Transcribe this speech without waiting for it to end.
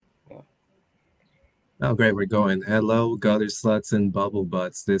Oh, great, we're going. Hello, gutter sluts and bubble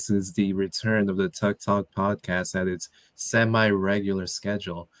butts. This is the return of the TUC Talk podcast at its semi-regular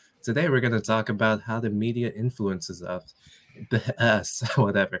schedule. Today, we're going to talk about how the media influences us,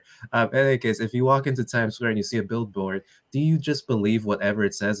 whatever. In any case, if you walk into Times Square and you see a billboard, do you just believe whatever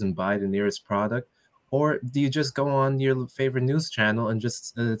it says and buy the nearest product? Or do you just go on your favorite news channel and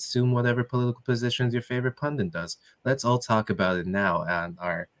just assume whatever political positions your favorite pundit does? Let's all talk about it now on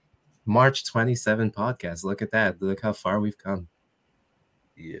our March 27 podcast. Look at that. Look how far we've come.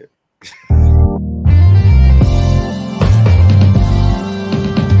 Yeah.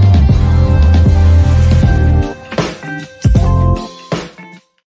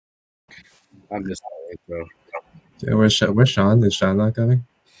 I missed that intro. Yeah, where's Sean? Is Sean not coming?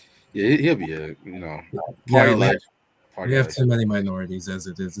 Yeah, he'll be a Yeah, party life. we Party have life. too many minorities as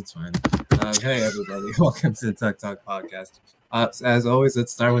it is. It's fine. Hey, everybody. Welcome to the TUC Talk podcast. As always,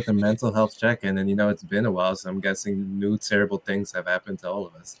 let's start with the mental health check-in. And it's been a while, so I'm guessing new terrible things have happened to all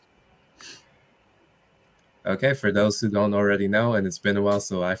of us. Okay, for those who don't already know, and it's been a while,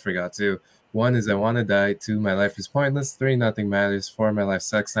 so I forgot too. 1 is I want to die. 2, my life is pointless. 3, nothing matters. 4, my life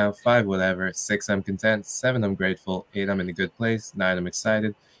sucks now. 5, whatever. 6, I'm content. 7, I'm grateful. 8, I'm in a good place. 9, I'm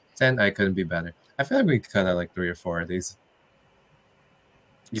excited. 10, I couldn't be better. I feel like we could cut out like 3 or 4 of these.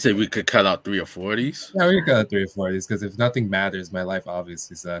 You said we could cut out 3 or 4 of these? Yeah, we could cut out 3 or 4 of these because if nothing matters, my life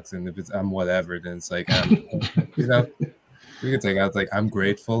obviously sucks. And if I'm whatever, then it's like, we could take out like I'm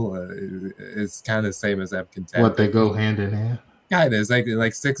grateful. It's kind of the same as I'm content. What, they go hand in hand? Kind of. It's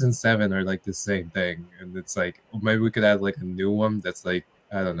like 6 and 7 are like the same thing, and it's like maybe we could add like a new one that's like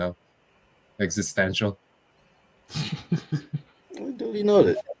I don't know, existential. Duly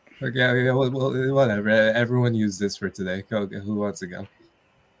noted. Okay, well, whatever. Everyone use this for today. Okay, who wants to go?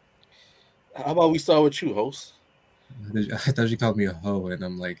 How about we start with you, host? I thought you called me a hoe, and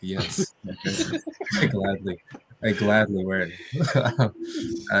I'm like, yes, okay. I gladly wear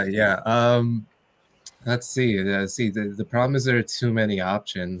it. Yeah. Let's see. The problem is there are too many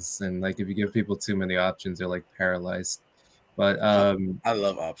options, and like if you give people too many options, they're like paralyzed. But I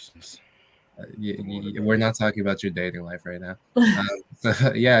love options. we're not talking about your dating life right now.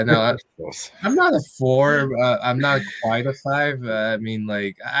 Yeah, no, I'm not a 4. I'm not quite a 5. I mean,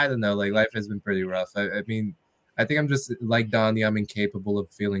 like I don't know. Like life has been pretty rough. I mean, I think I'm just like Donnie. I'm incapable of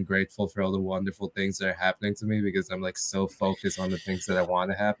feeling grateful for all the wonderful things that are happening to me because I'm like so focused on the things that I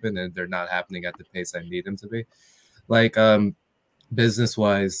want to happen and they're not happening at the pace I need them to be. Like business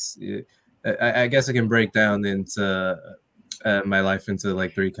wise, I guess I can break down into my life into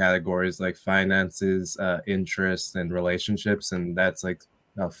like 3 categories, like finances, interest, and relationships, and that's like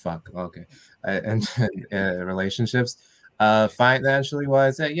oh fuck okay, and relationships. Financially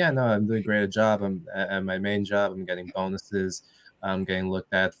wise, yeah, no, I'm doing a great job. I'm at my main job. I'm getting bonuses. I'm getting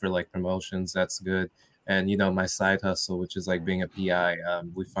looked at for like promotions. That's good. And my side hustle, which is like being a PI,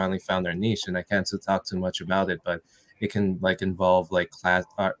 we finally found our niche, and I can't talk too much about it, but it can like involve like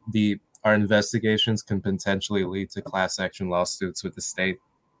our investigations can potentially lead to class action lawsuits with the state,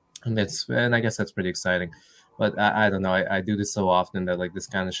 and I guess that's pretty exciting. But I don't know. I do this so often that like this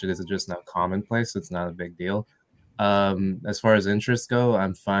kind of shit is just now commonplace. It's not a big deal. As far as interests go,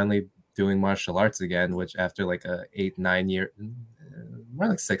 I'm finally doing martial arts again, which after like a 8-9 year, more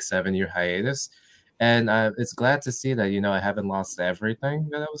like 6-7 year hiatus. And it's glad to see that I haven't lost everything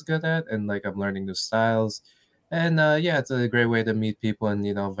that I was good at, and like I'm learning new styles. And yeah, it's a great way to meet people and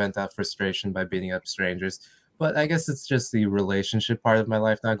vent out frustration by beating up strangers. But I guess it's just the relationship part of my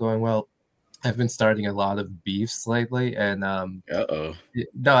life not going well. I've been starting a lot of beefs lately, and Uh-oh.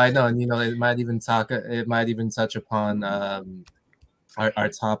 no, I know, and it might even touch upon our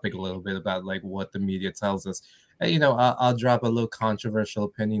topic a little bit about like what the media tells us. And, I'll drop a little controversial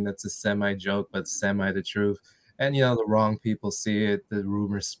opinion that's a semi joke but semi the truth. And the wrong people see it, the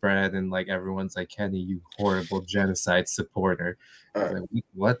rumors spread, and like everyone's like, Kenny, you horrible genocide supporter. All Like, right.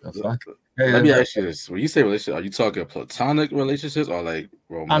 what the fuck? Hey, Let me ask you this. When you say relationship, are you talking platonic relationships or like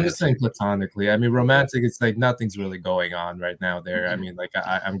romantic? I'm just saying platonically. I mean, romantic, it's like nothing's really going on right now there. I mean, like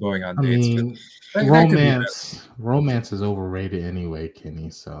I'm going on I dates. mean, But that could be romance is overrated anyway, Kenny.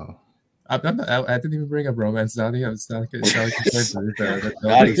 So I didn't even bring up romance, Donnie. I was not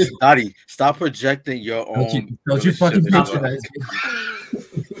Dottie, stop projecting your own. Don't you fucking patronize me.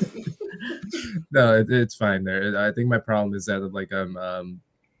 No, it's fine there. I think my problem is that like I'm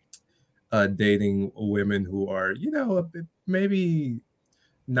dating women who are a bit, maybe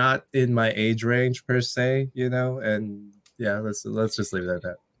not in my age range per se, and yeah, let's just leave it at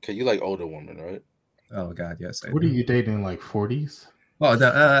that. Okay, you like older women, right? Oh God, yes. What are you dating, like 40s? Well,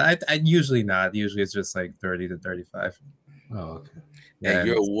 no, I usually not. Usually it's just like 30 to 35. Oh, okay. And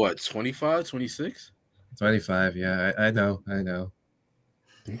you're what, 25, 26? 25. Yeah, I know. Damn.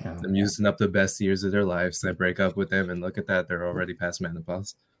 I'm using up the best years of their lives. I break up with them, and look at that, they're already past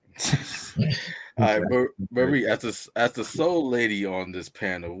menopause. All right, Marie, as the sole lady on this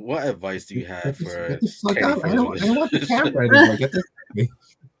panel, what advice do you have for Get the fuck Kenny out! for I his don't want the relationship? camera anymore. Get this.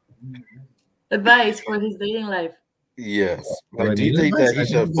 Advice for his dating life. Yes. Do I Like, do you need think advice? that he I think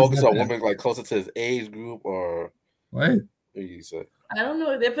should he just focus got on that. women like closer to his age group, or What? what do you say? I don't know.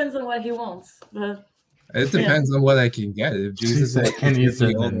 It depends on what he wants. But It depends on what I can get. If She Jesus said wants to Kenny's give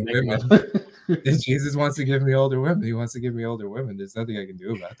me an older enigma. women, if Jesus wants to give me older women, he wants to give me older women. There's nothing I can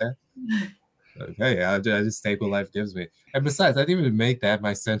do about that. Okay, I just take what life gives me. And besides, I didn't even make that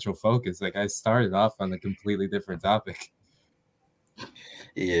my central focus. Like, I started off on a completely different topic.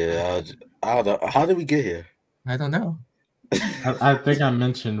 Yeah, I don't know. How did we get here? I don't know. I think I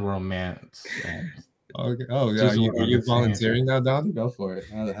mentioned romance. Okay. Oh, Just are you what I'm volunteering now, Donnie? Go for it.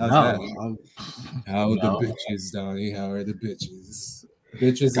 How's that? How are the bitches, Donnie? How are the bitches?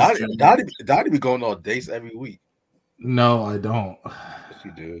 Bitches is Donnie be going on dates every week. No, I don't. Yes,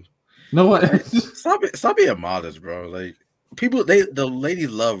 you do. No, what? Stop being modest, bro. Like, the ladies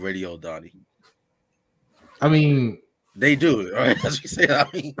love Radio Donnie. I mean, they do. Right? As you say, I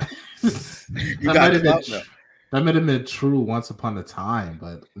mean, you that got clout now. That might have been true once upon a time,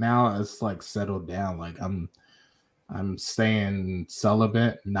 but now it's like settled down. Like I'm staying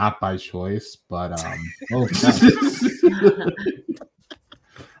celibate, not by choice, but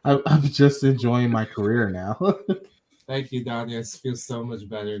I'm just enjoying my career now. Thank you, Donnie. I feel so much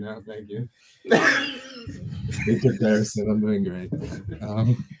better now. Thank you. In comparison, I'm doing great.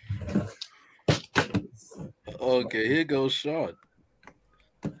 Okay, here goes Sean.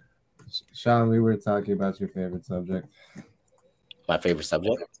 Sean, we were talking about your favorite subject. My favorite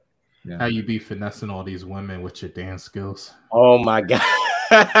subject? Yeah. How you be finessing all these women with your dance skills? Oh my god.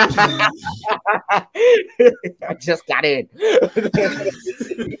 I just got in.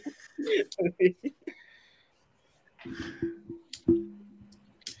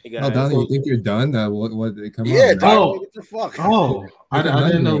 Oh, Donnie, you think you're done? What? Come on. Yeah, Donnie, what the fuck? Oh, I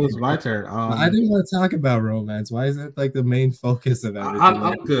didn't know it was my turn. I didn't want to talk about romance. Why is it like the main focus of everything?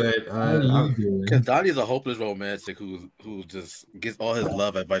 I'm good. How are you doing? Because Donnie's a hopeless romantic who just gets all his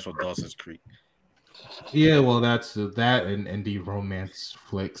love advice from Dawson's Creek. Yeah, well, that's that and indie romance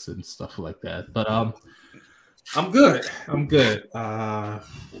flicks and stuff like that. But I'm good. I'm good. I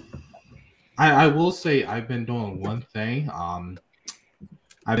will say I've been doing one thing.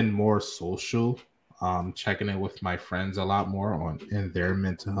 I've been more social, checking in with my friends a lot more in their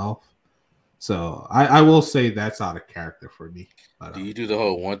mental health. So I will say that's out of character for me. But, do you do the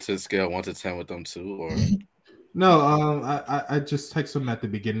whole 1 to scale 1 to 10 with them too, or no? I just text them at the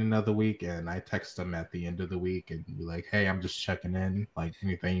beginning of the week and I text them at the end of the week and be like, hey, I'm just checking in. Like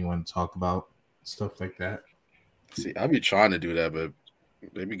anything you want to talk about, stuff like that. See, I be trying to do that, but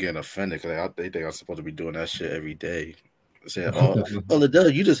they be getting offended because they think I'm supposed to be doing that shit every day. Say, Liddell,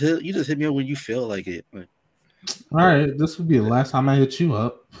 you just hit me up when you feel like it. Like, all right, this would be the last time I hit you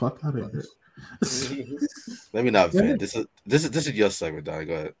up. Fuck out of here. Let me not vent. This is your segment, Donnie.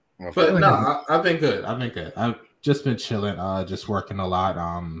 Go ahead. But no, I've been good. I've just been chilling, just working a lot.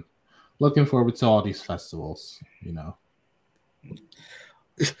 Looking forward to all these festivals, you know.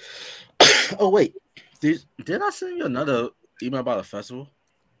 Oh wait, did I send you another email about a festival?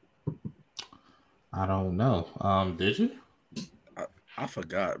 I don't know. Did you? I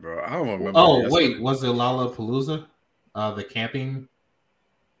forgot, bro. I don't remember. Oh wait, was it Lollapalooza? The camping?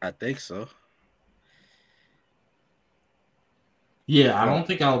 I think so. Yeah, I don't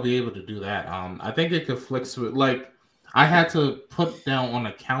think I'll be able to do that. I think it conflicts with like I had to put down on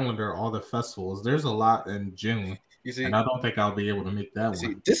a calendar all the festivals. There's a lot in June. You see, and I don't think I'll be able to make that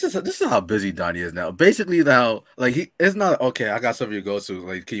one. This is how busy Donnie is now. Basically, now like it's not okay. I got something to go to.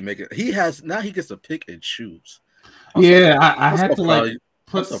 Like, can you make it? He gets to pick and choose. I had to like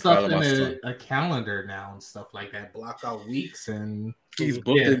put stuff in a calendar now and stuff like that. Block out weeks and he's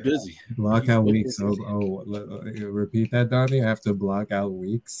booked and busy. Block out weeks. Repeat that, Donnie. I have to block out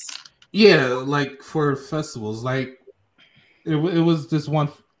weeks. Yeah, like for festivals, like it was this one.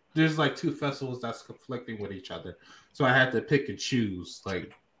 There's like two festivals that's conflicting with each other, so I had to pick and choose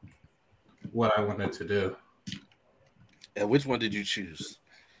like what I wanted to do. And which one did you choose?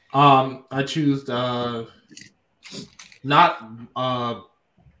 I choose not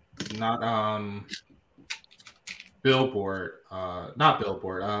Billboard, not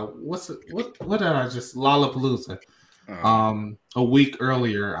Billboard. What did I just Lollapalooza? A week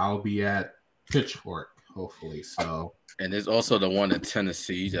earlier, I'll be at Pitchfork, hopefully. So. And there's also the one in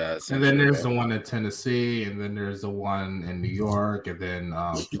Tennessee. And then there's the one in Tennessee, and then there's the one in New York, and then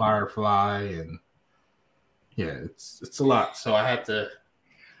Firefly, and Yeah, it's a lot. So I had to.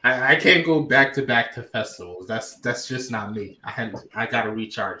 I can't go back to festivals. That's just not me. I gotta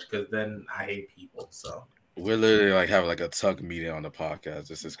recharge because then I hate people. So We're literally like having like a TUC meeting on the podcast.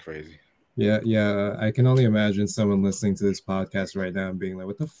 This is crazy. Yeah. I can only imagine someone listening to this podcast right now and being like,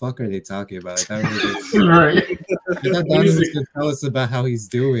 "What the fuck are they talking about?" I thought right. Donnie was going to tell us about how he's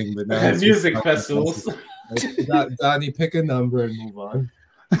doing, but now he's Music festivals. Donnie, pick a number and move on.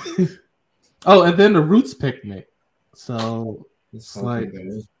 Oh, and then the Roots picnic. So it's like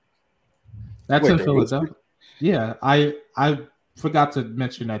that's in Philadelphia. Yeah, I forgot to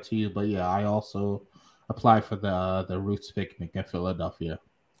mention that to you, but yeah, I also applied for the Roots picnic in Philadelphia.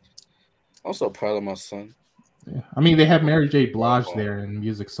 Also proud of my son. Yeah, I mean they have Mary J. Blige there in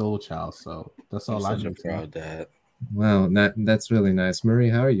Music Soul Child, so that's all I need. Proud dad. Wow, that's really nice. Marie,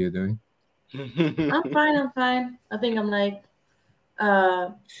 how are you doing? I'm fine. I think I'm like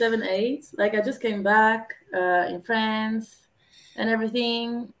 7, 8. Like I just came back in France and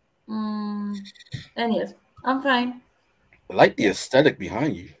everything. And yes, I'm fine. I like the aesthetic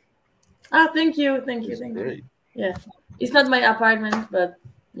behind you. Ah, thank you. Yeah, it's not my apartment, but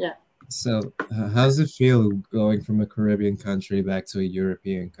yeah. So, how does it feel going from a Caribbean country back to a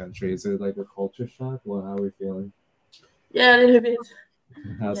European country? Is it like a culture shock? Well, how are we feeling? Yeah, a little bit.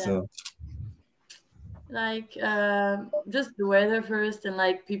 How so? Like just the weather first, and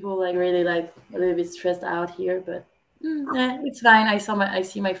like people like really like a little bit stressed out here, but it's fine. I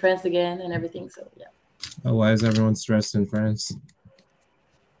see my friends again and everything, so yeah. Oh, why is everyone stressed in France?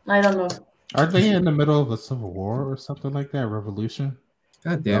 I don't know. Are they in the middle of a civil war or something like that? Revolution?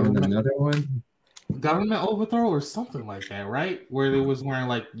 God damn it, another one? Government overthrow or something like that, right? Where they was wearing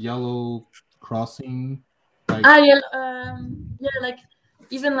like yellow crossing. Like yeah, like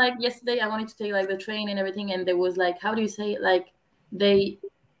even like yesterday I wanted to take like the train and everything, and there was like, how do you say it? Like they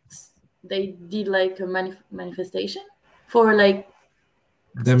did like a manifestation for like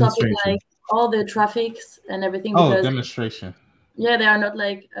stopping like all the traffics and everything. Because, demonstration. Yeah, they are not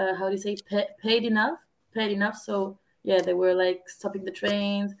like how do you say paid enough. So yeah, they were like stopping the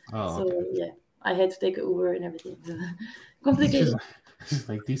trains. So okay. Yeah, I had to take an Uber and everything. Complicated.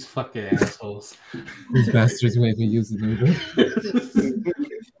 Like these fucking assholes. These bastards made me use an Uber.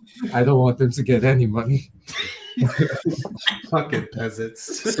 I don't want them to get any money. Fucking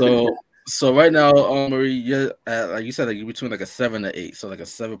peasants. So right now, Marie, you're at, like you said, like you're between like a 7 to 8, so like a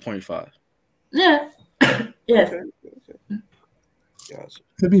 7.5. Yeah. Yes. Okay. Gotcha.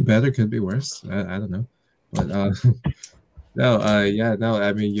 Could be better, could be worse. I don't know, but no.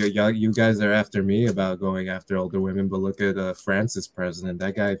 I mean, you guys are after me about going after older women, but look at France's president.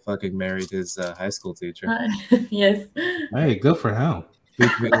 That guy fucking married his high school teacher. Yes. Hey, good for him.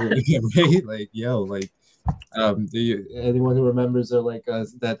 Right? Like, yo, like, anyone who remembers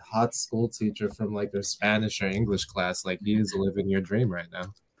that hot school teacher from like their Spanish or English class, like he is living your dream right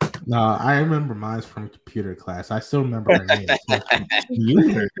now. No, I remember mine's from computer class. I still remember her name.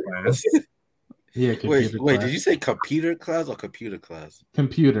 Computer class. Yeah, wait, did you say computer class or computer class?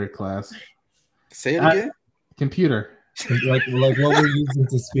 Computer class. Say it again. Computer. Like what we're using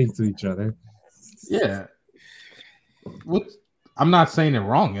to speak to each other. Yeah. What? I'm not saying it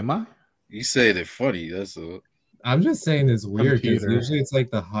wrong, am I? You said it funny. That's all. I'm just saying it's weird because usually it's like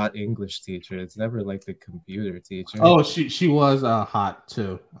the hot English teacher. It's never like the computer teacher. Oh, she was hot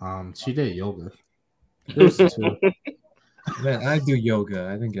too. She did yoga. There's two. Man, I do yoga.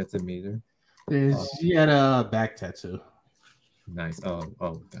 I didn't get to meet her. She had a back tattoo. Nice. Oh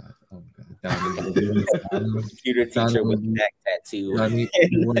god. Computer teacher with back tattoo. Donnie,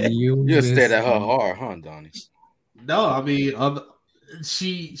 you stared at her hard, huh, Donnie? No, I mean,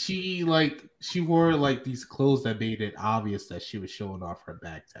 she wore like these clothes that made it obvious that she was showing off her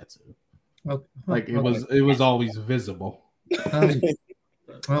back tattoo. Like it was always visible.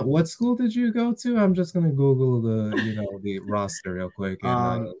 What school did you go to? I'm just gonna Google the roster real quick.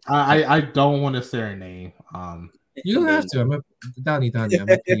 And, I don't want to say her name. You don't have to. I'm a Donnie.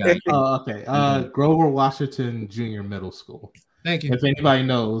 Okay. Grover Washington Junior Middle School. Thank you. If anybody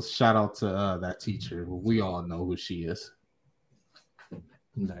knows, shout out to that teacher. We all know who she is.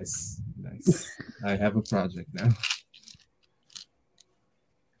 Nice. I have a project now.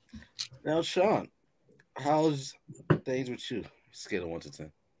 Now, Sean, how's things with you? Scale of 1 to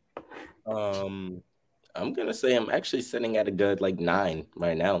 10. I'm gonna say I'm actually sitting at a good 9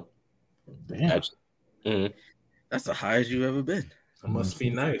 right now. Damn. That's the highest you've ever been. It must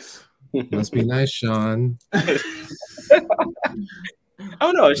be nice. Must be nice, Sean.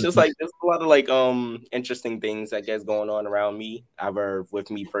 Oh no, it's just like there's a lot of interesting things I guess going on around me, either with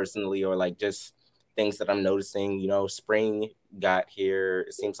me personally or just things that I'm noticing. Spring got here.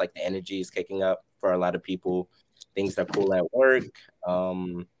 It seems like the energy is kicking up for a lot of people. Things are cool at work.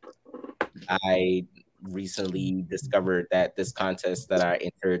 I recently discovered that this contest that I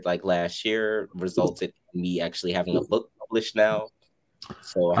entered like last year resulted in me actually having a book published now.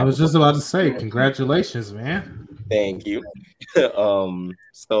 So I was just about to say, congratulations, man. Thank you.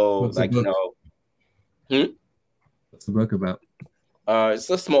 So What's the like book? What's the book about? It's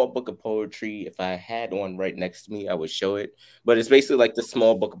a small book of poetry. If I had one right next to me, I would show it. But it's basically like the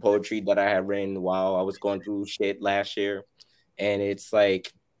small book of poetry that I had written while I was going through shit last year. And it's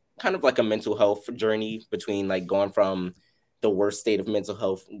like kind of like a mental health journey between like going from the worst state of mental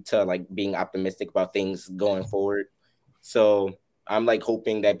health to like being optimistic about things going forward. So I'm like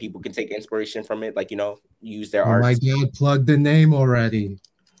hoping that people can take inspiration from it, like, use their Oh art. my God, plug the name already.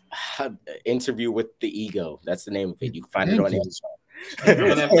 Interview with the Ego. That's the name of it. You can find it on Amazon. I'm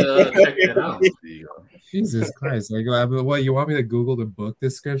gonna have to check that out. Jesus Christ! Like, what you want me to Google the book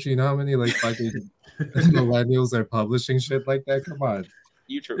description? You know how many like fucking millennials are publishing shit like that? Come on.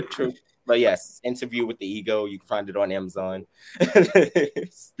 You true. But yes, Interview with the Ego. You can find it on Amazon.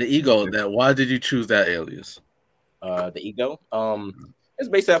 The Ego. Why did you choose that alias? The Ego. It's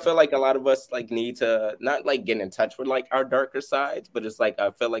basically I feel like a lot of us like need to not like get in touch with like our darker sides, but it's like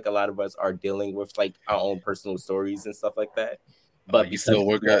I feel like a lot of us are dealing with like our own personal stories and stuff like that. But you still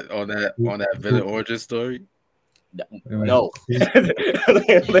work on that villain origin story? No.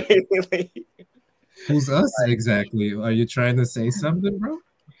 Who's us exactly? Are you trying to say something, bro?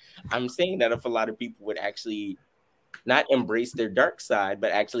 I'm saying that if a lot of people would actually not embrace their dark side,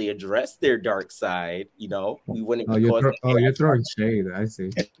 but actually address their dark side, we wouldn't be you're throwing shade. I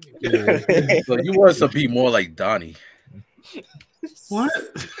see. So you want us to be more like Donnie. What?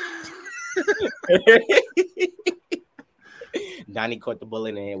 Donnie caught the bullet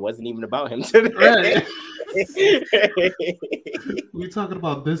and it wasn't even about him today. We're talking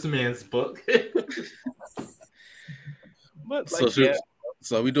about this man's book. But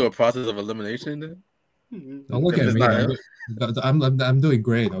so we do a process of elimination then? Don't look at me. I'm doing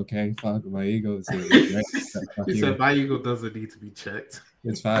great. Okay, fuck my ego is great. He said my ego doesn't need to be checked.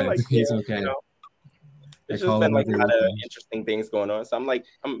 It's fine. He's okay. There's just been like a lot of interesting things going on, so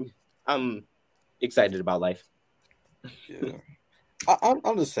I'm excited about life. Yeah,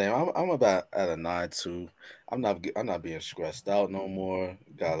 I'm the same. I'm about at a 9-2. I'm not being stressed out no more.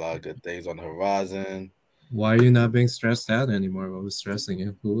 Got a lot of good things on the horizon. Why are you not being stressed out anymore? What was stressing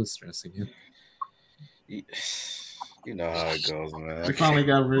you? Who was stressing you? You know how it goes, man. We finally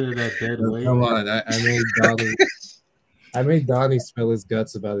got rid of that dead weight. Come on, I made Donnie spill his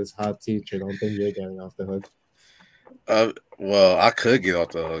guts about his hot teacher. Don't think you're getting off the hook. Well, I could get off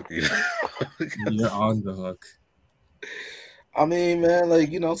the hook. You're on the hook. I mean, man, like,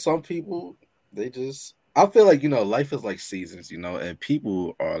 some people, they just, I feel like, life is like seasons, and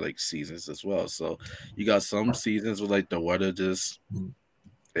people are like seasons as well. So you got some seasons with like the weather just,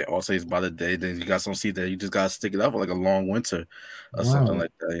 it all says by the day. Then you got some seasons that you just got to stick it up for like a long winter or something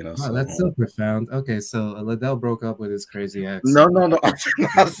like that, Wow, so, that's so profound. Okay, so Liddell broke up with his crazy ex. No.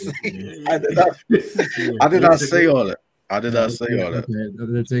 I did not say all that. I did not say all that.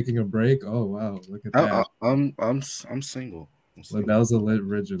 Okay. They're taking a break. Oh wow, look at that. I'm single. Liddell's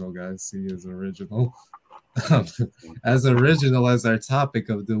original, guys. He is original. As original as our topic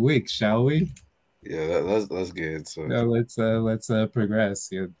of the week, shall we? Yeah, let's get into it. No, let's progress.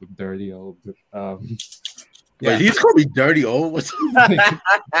 Yeah, dirty old. Yeah, wait, he's gonna be dirty old.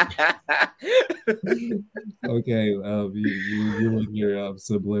 Okay, you and your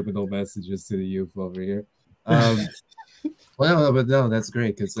subliminal messages to the youth over here. Well, but no, that's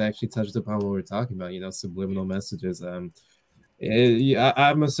great because it actually touched upon what we're talking about. Subliminal messages. I'm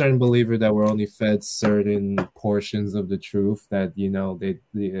a certain believer that we're only fed certain portions of the truth that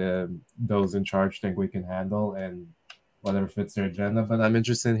those in charge think we can handle, and whatever fits their agenda. But I'm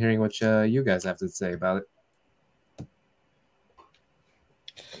interested in hearing what you guys have to say about it.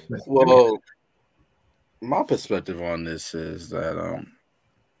 Well, my perspective on this is that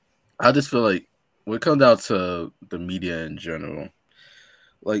I just feel like when it comes down to the media in general,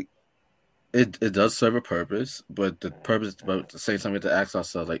 like. It does serve a purpose, but the purpose, but at the same time, we have to ask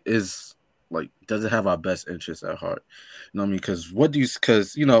ourselves, does it have our best interests at heart? You know what I mean? Because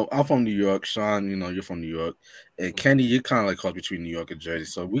I'm from New York, Sean, you're from New York, and Kenny, you're kind of like caught between New York and Jersey,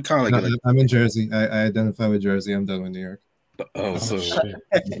 so we kind of I'm in Jersey. I identify with Jersey. I'm done with New York. I'm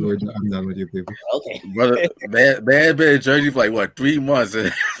done with you people. Okay, brother, man been in Jersey for like what 3 months.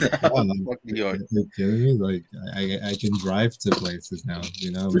 Fuck New York. You're kidding me? Like I can drive to places now.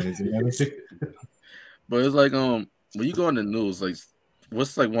 Amazing. But it's like when you go on the news, like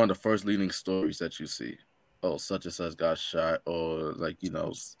what's like one of the first leading stories that you see? Oh, such and such got shot, or like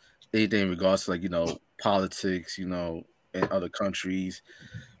anything in regards to like politics, in other countries.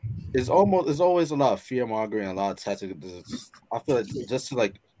 It's always a lot of fear mongering, a lot of tactics. I feel like just to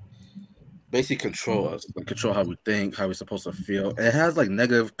like basically control us, like control how we think, how we're supposed to feel. And it has like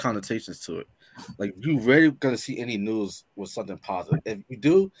negative connotations to it. Like you rarely gonna see any news with something positive. If you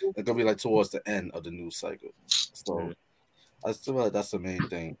do, it's gonna be like towards the end of the news cycle. So I still feel like that's the main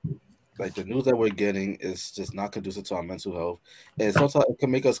thing. Like the news that we're getting is just not conducive to our mental health, and sometimes it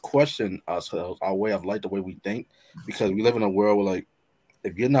can make us question ourselves, our way of life, the way we think, because we live in a world where like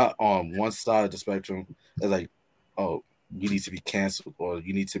if you're not on one side of the spectrum, it's like, oh, you need to be canceled or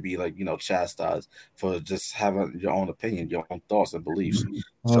you need to be like chastised for just having your own opinion, your own thoughts and beliefs.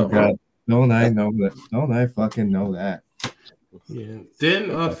 Oh So God, don't I know that? Don't I fucking know that? Yeah.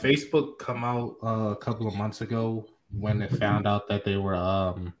 Didn't Facebook come out a couple of months ago when it found out that they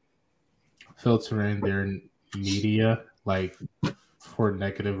were filtering their media like for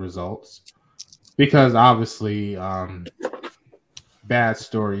negative results? Because obviously bad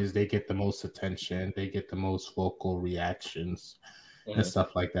stories, they get the most attention, they get the most vocal reactions and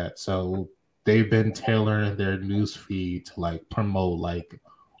stuff like that. So they've been tailoring their news feed to like promote like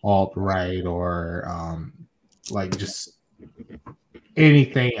alt-right or like just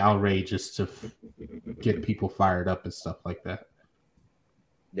anything outrageous to get people fired up and stuff like that.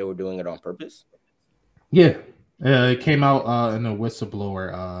 They were doing it on purpose? Yeah. It came out in a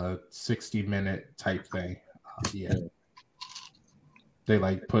whistleblower 60-minute type thing. Yeah. They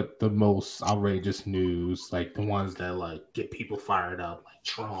like put the most outrageous news, like the ones that like get people fired up, like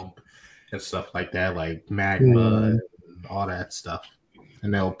Trump and stuff like that, like magma and all that stuff.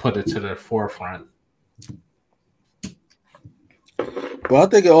 And they'll put it to the forefront. But I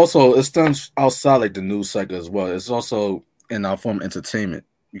think it stands outside like the news cycle as well. It's also in our form of entertainment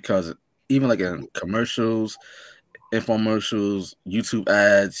because even like in commercials, infomercials, YouTube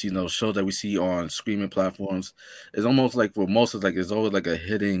ads, shows that we see on streaming platforms, it's almost like for most of like it's always like a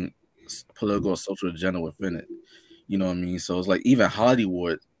hidden political or social agenda within it. You know what I mean? So it's like even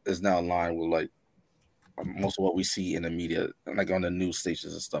Hollywood is now aligned with like most of what we see in the media, like on the news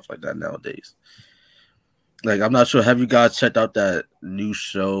stations and stuff like that nowadays. Like I'm not sure. Have you guys checked out that new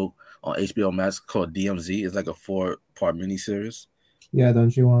show on HBO Max called DMZ? It's like a 4-part miniseries. Yeah,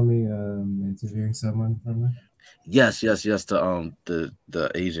 don't you want me interviewing someone from it? Yes.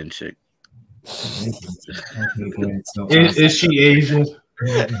 The Asian chick. Okay, great. So Is she Asian?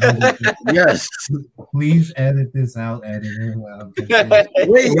 Yes. Please edit this out, editor.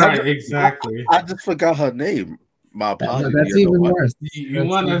 Wait, right, exactly. I just forgot her name. My apologies. That's even worse. You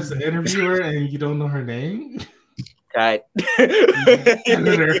want us to interview her and you don't know her name? God.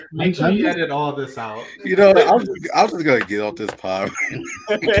 Editor, make sure you edit all this out. I'm just gonna get off this pod.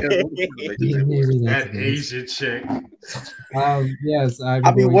 That Asian chick. Yes, I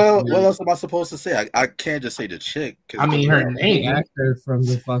mean, what else am I supposed to say? I can't just say the chick. I mean, her name. Actor from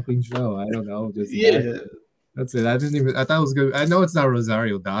the fucking show. I don't know. Just yeah. That's it. I didn't even. I thought it was good. I know it's not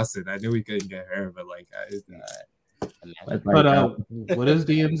Rosario Dawson. I knew we couldn't get her, but like, what is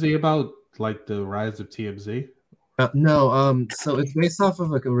DMZ about? Like the rise of TMZ? No. So it's based off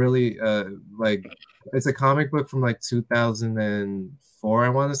of like a really like it's a comic book from like 2004. I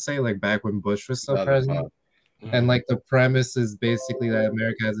want to say like back when Bush was still president. And like the premise is basically that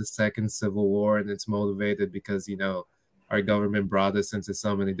America has a second civil war, and it's motivated because our government brought us into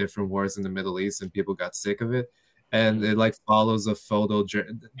so many different wars in the Middle East, and people got sick of it. And it like follows a photo.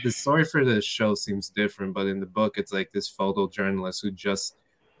 The story for the show seems different, but in the book, it's like this photojournalist who just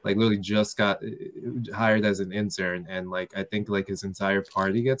like literally just got hired as an intern, and like I think like his entire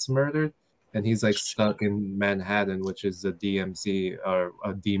party gets murdered, and he's like stuck in Manhattan, which is the DMZ or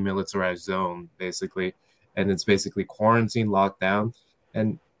a demilitarized zone, basically. And it's basically quarantine, lockdown,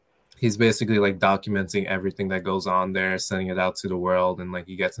 and he's basically like documenting everything that goes on there, sending it out to the world, and like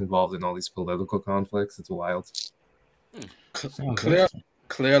he gets involved in all these political conflicts. It's wild.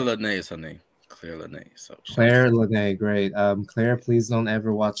 Claire Lene is her name. Claire Lene. Claire Lene, great. Claire, please don't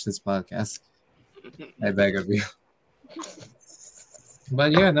ever watch this podcast. I beg of you.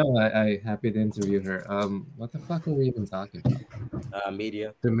 But yeah, no, I happy to interview her. What the fuck are we even talking about?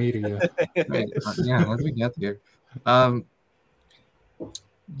 Media. The media. Right. Yeah, how did we get here?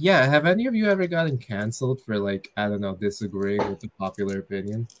 Yeah, have any of you ever gotten canceled for like, I don't know, disagreeing with the popular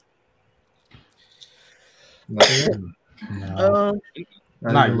opinion? No.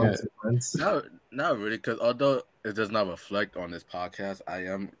 Not yet. Not really, because although it does not reflect on this podcast, I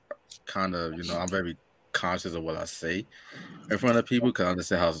am kind of, I'm very conscious of what I say in front of people because I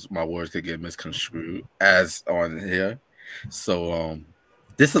understand how my words could get misconstrued as on here. So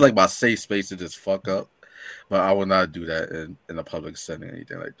this is like my safe space to just fuck up, but I will not do that in a public setting or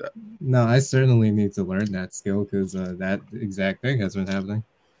anything like that. No, I certainly need to learn that skill because that exact thing has been happening.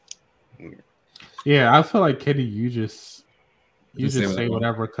 Yeah, I feel like Kenny, you just say say what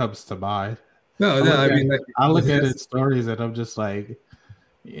whatever comes to mind. No, I mean, like, I look at his stories and I'm just like,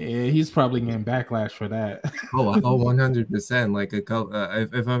 yeah, he's probably getting backlash for that. 100%. Like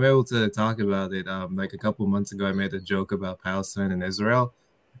if I'm able to talk about it, like a couple months ago, I made a joke about Palestine and Israel,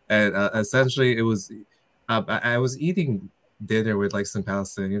 and essentially it was, I was eating dinner with like some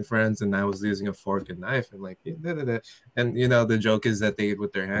Palestinian friends, and I was using a fork and knife, and like, and the joke is that they eat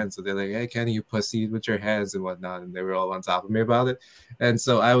with their hands, so they're like, "Hey, Kenny, you pussy, eat with your hands and whatnot," and they were all on top of me about it, and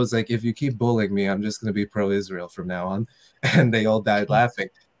so I was like, "If you keep bullying me, I'm just gonna be pro-Israel from now on," and they all died laughing.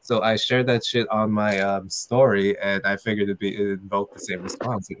 So I shared that shit on my story, and I figured it invoked the same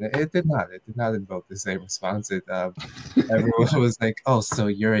response. It did not. It did not invoke the same response. Everyone was like, "Oh, so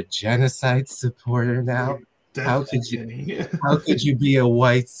you're a genocide supporter now? How could you? How could you be a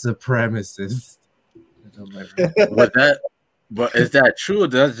white supremacist?" But is that true? Or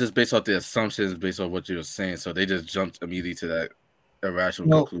that's just based off the assumptions, based on what you were saying? So they just jumped immediately to that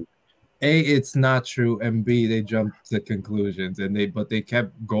irrational conclusion. A, it's not true, and B, they jumped to conclusions, but they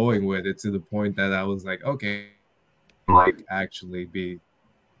kept going with it to the point that I was like, okay, like actually be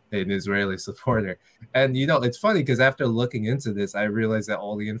an Israeli supporter. And it's funny because after looking into this, I realized that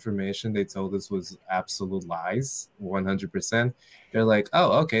all the information they told us was absolute lies, 100%. They're like,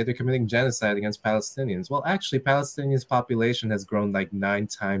 oh, okay, they're committing genocide against Palestinians. Well, actually, Palestinians' population has grown like 9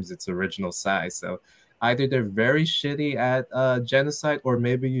 times its original size. So either they're very shitty at genocide, or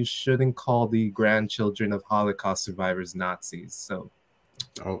maybe you shouldn't call the grandchildren of Holocaust survivors Nazis. So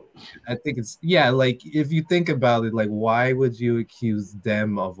I think it's, like if you think about it, like why would you accuse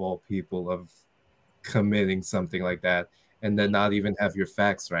them of all people of committing something like that and then not even have your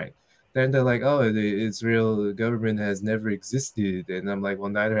facts right? Then they're like, oh, the Israel government has never existed, and I'm like, well,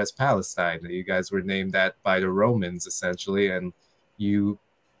 neither has Palestine. You guys were named that by the Romans essentially, and you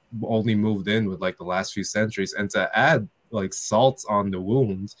only moved in with like the last few centuries. And to add like salt on the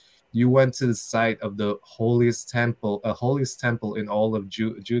wound, you went to the site of the holiest temple in all of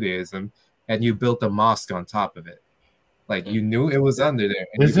Judaism, and you built a mosque on top of it. Like you knew it was under there.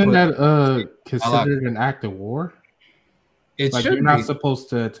 And isn't that considered an act of war? It like should you're not be. supposed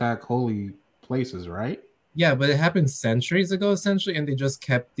to attack holy places, right? Yeah, but it happened centuries ago, essentially, and they just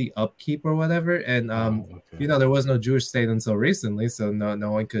kept the upkeep or whatever. And there was no Jewish state until recently, so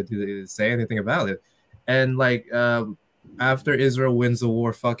no one could say anything about it. And like after Israel wins the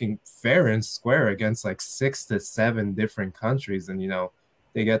war, fucking fair and square against like 6 to 7 different countries, and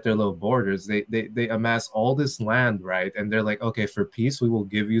they get their little borders. They amass all this land, right? And they're like, okay, for peace, we will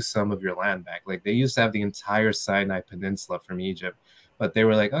give you some of your land back. Like they used to have the entire Sinai Peninsula from Egypt. But they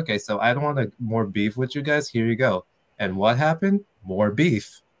were like, okay, so I don't want more beef with you guys. Here you go. And what happened? More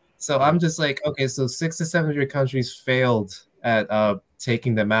beef. So I'm just like, okay, so 6 to 7 of your countries failed at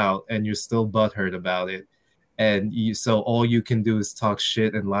taking them out, and you're still butthurt about it. And so all you can do is talk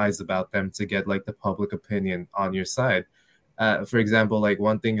shit and lies about them to get like the public opinion on your side. For example, like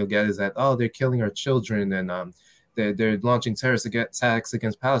one thing you'll get is that, oh, they're killing our children, and they're launching terrorist attacks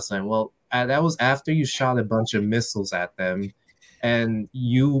against Palestine. Well, that was after you shot a bunch of missiles at them, and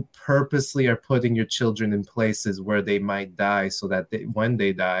you purposely are putting your children in places where they might die, so that when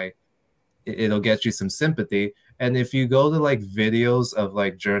they die, it'll get you some sympathy. And if you go to like videos of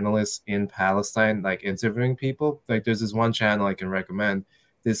like journalists in Palestine like interviewing people, like there's this one channel I can recommend.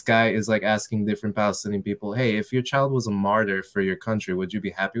 This guy is like asking different Palestinian people, hey, if your child was a martyr for your country, would you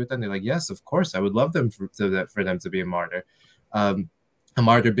be happy with them? They're like, yes, of course, I would love them for them to be a martyr. A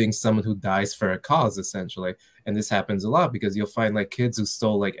martyr being someone who dies for a cause, essentially. And this happens a lot because you'll find like kids who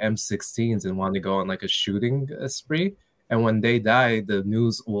stole like M16s and want to go on like a shooting spree. And when they die, the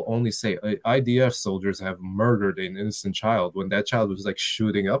news will only say IDF soldiers have murdered an innocent child, when that child was like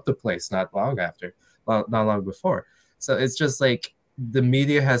shooting up the place not long before. So it's just like the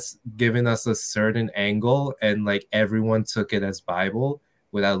media has given us a certain angle, and like everyone took it as Bible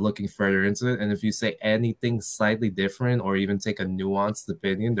without looking further into it. And if you say anything slightly different or even take a nuanced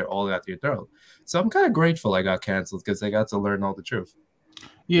opinion, they're all at your throat. So I'm kind of grateful I got canceled because I got to learn all the truth.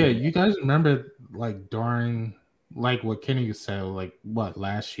 Yeah, you guys remember like during like what Kenny said, like what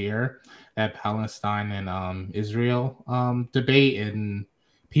last year, that Palestine and Israel debate, and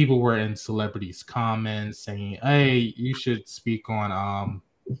people were in celebrities' comments saying, "Hey, you should speak up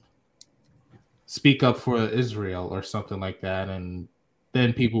for Israel" or something like that, and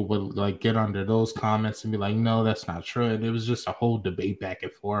then people would like get under those comments and be like, "No, that's not true." And it was just a whole debate back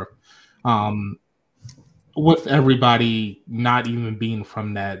and forth. with everybody not even being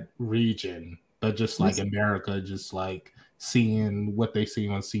from that region, but just like America, just like seeing what they see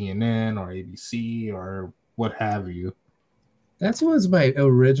on CNN or ABC or what have you. That was my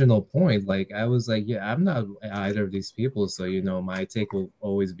original point. Like, I was like, yeah, I'm not either of these people, so my take will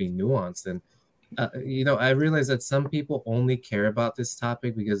always be nuanced. And I realize that some people only care about this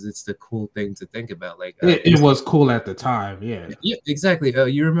topic because it's the cool thing to think about. Like, It was cool at the time, yeah. Yeah, exactly.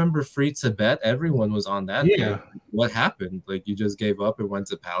 You remember Free Tibet? Everyone was on that thing. What happened? Like, you just gave up and went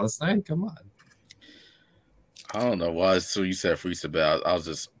to Palestine? Come on. I don't know why. So you said Free Tibet. I was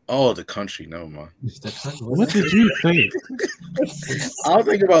just, the country. Never mind. What did you think? I was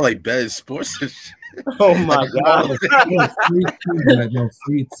thinking about like bad sports. Oh my god! Free Tibet. No,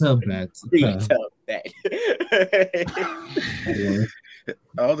 Free Tibet. Free Tibet.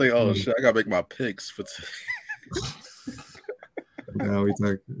 I was like, oh shit! I gotta make my picks for. Now we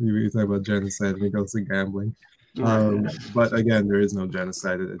talk about genocide. We go to gambling. But again, there is no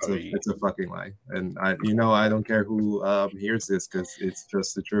genocide. It's a fucking lie, and I don't care who hears this because it's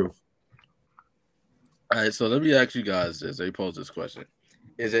just the truth. All right, so let me ask you guys this. Let me pose this question: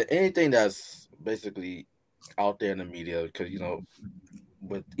 is there anything that's basically out there in the media? Because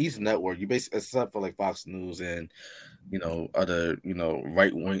with each network, you basically, except for like Fox News and other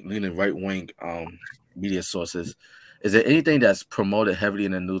right wing media sources. Is there anything that's promoted heavily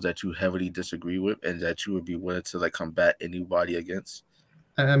in the news that you heavily disagree with and that you would be willing to like combat anybody against?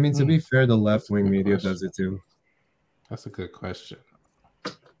 I mean, to be fair, the left-wing media does it too. That's a good question.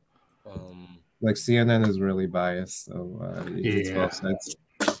 Like CNN is really biased, so it's both sides.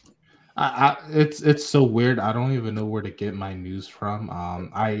 It's so weird. I don't even know where to get my news from.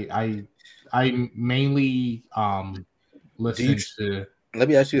 I mainly listen to. Let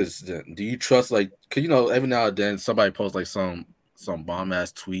me ask you this: then. Do you trust cause every now and then somebody posts like some bomb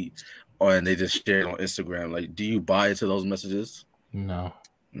ass tweet, and they just share it on Instagram? Like, do you buy into those messages? No.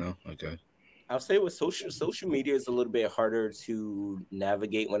 Okay. I'll say with social media is a little bit harder to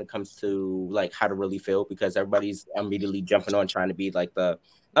navigate when it comes to like how to really feel, because everybody's immediately jumping on trying to be like not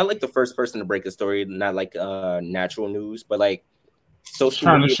like the first person to break a story, not like natural news, but like social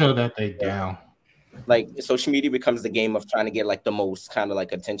trying media, to show that they down. Like social media becomes the game of trying to get like the most kind of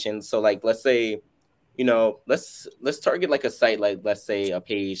like attention. So like let's say, let's target like a site, like let's say a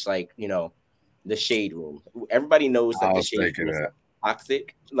page like the Shade Room. Everybody knows that the Shade Room is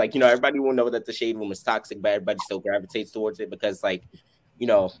toxic. Like everybody will know that the Shade Room is toxic, but everybody still gravitates towards it because like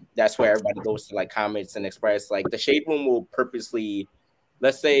that's where everybody goes to like comments and express. Like the Shade Room will purposely,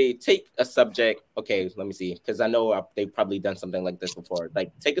 let's say, take a subject. Okay, let me see, because I know they've probably done something like this before.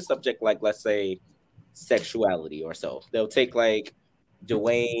 Like take a subject like let's say sexuality or so. They'll take like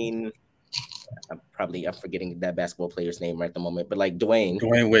Dwayne. I'm forgetting that basketball player's name right at the moment, but like Dwayne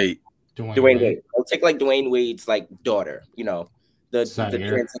Wade. They'll take like Dwayne Wade's like daughter, the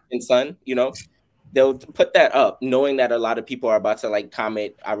transition son, they'll put that up knowing that a lot of people are about to like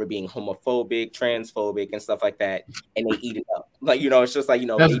comment either being homophobic, transphobic, and stuff like that, and they eat it up. Like, it's just like,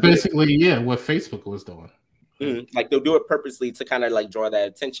 that's basically what Facebook was doing. Like they'll do it purposely to kind of like draw that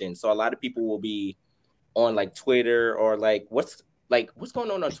attention. So a lot of people will be on like Twitter or like what's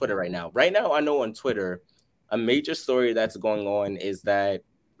going on Twitter right now. Right now, I know on Twitter, a major story that's going on is that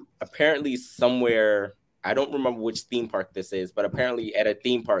apparently somewhere, I don't remember which theme park this is, but apparently at a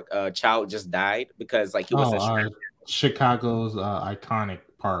theme park, a child just died because like he was Chicago's iconic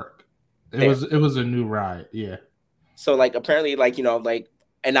park. It was a new ride, yeah. So like apparently like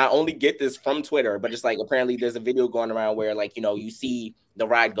and I only get this from Twitter, but it's like apparently there's a video going around where like you see the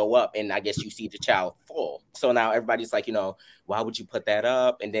ride go up and I guess you see the child fall. So now everybody's like, why would you put that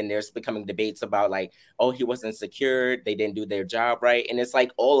up? And then there's becoming debates about like, oh, he wasn't secured, they didn't do their job right. And it's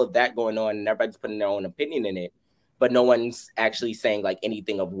like all of that going on and everybody's putting their own opinion in it, but no one's actually saying like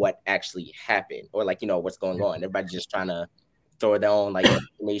anything of what actually happened or like what's going on. Everybody's just trying to throw their own like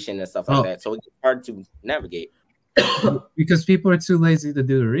information and stuff like that. So it's hard to navigate. Because people are too lazy to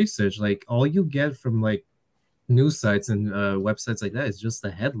do the research. Like all you get from like news sites and websites like that is just the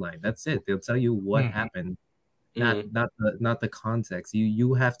headline. That's it. They'll tell you what happened, not the context.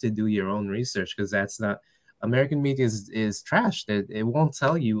 You have to do your own research because that's not American media is trash. It won't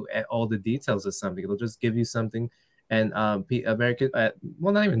tell you all the details of something. It'll just give you something. And American,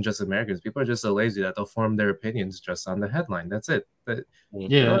 well, not even just Americans. People are just so lazy that they'll form their opinions just on the headline. That's it. But,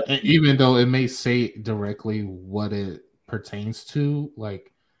 and even though it may say directly what it pertains to,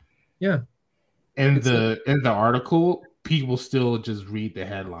 like in the article, people still just read the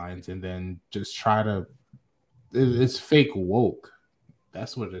headlines and then just try to. It's fake woke.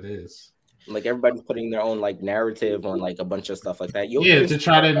 That's what it is. Like everybody's putting their own like narrative on like a bunch of stuff like that. To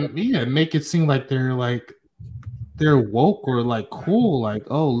try to make it seem like they're like they're woke or like cool, like,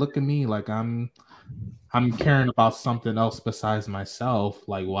 oh, look at me, like I'm caring about something else besides myself.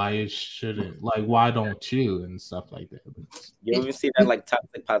 Like, why don't you and stuff like that? You even see that like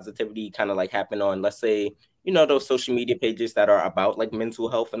toxic positivity kind of like happen on, let's say, those social media pages that are about like mental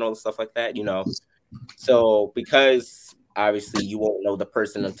health and all the stuff like that, So because obviously you won't know the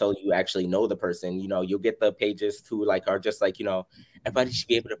person until you actually know the person, you'll get the pages who like are just like, everybody should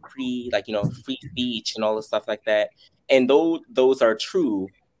be able to free speech and all the stuff like that. And those are true.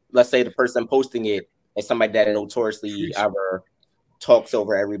 Let's say the person posting it is somebody that notoriously ever talks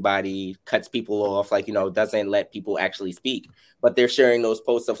over everybody, cuts people off, like, doesn't let people actually speak. But they're sharing those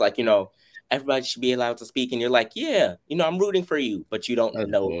posts of like, everybody should be allowed to speak. And you're like, yeah, I'm rooting for you, but you don't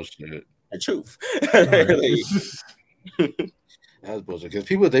know bullshit. the truth. That's bullshit. Because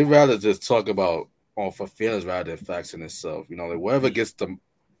people, they rather just talk about for feelings rather than facts in itself. Like whoever gets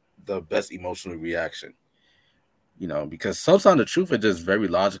the best emotional reaction. Because sometimes the truth is just very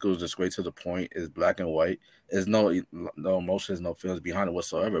logical, just straight to the point, is black and white. There's no emotions, no feelings behind it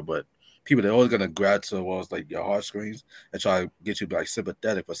whatsoever. But people, they're always gonna grab towards like your heartstrings and try to get you like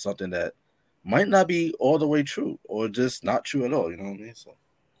sympathetic for something that might not be all the way true or just not true at all. You know what I mean? So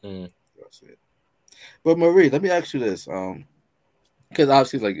that's it. But Marie, let me ask you this, because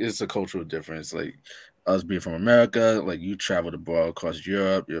obviously, like, it's a cultural difference. Like us being from America, like you traveled abroad across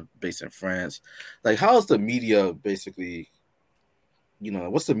Europe, you're based in France. Like, how's the media basically?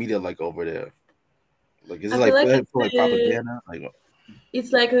 What's the media like over there? Like, is it like, like propaganda? Like,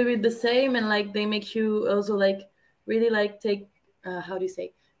 it's like a little bit the same, and like they make you also like really like take how do you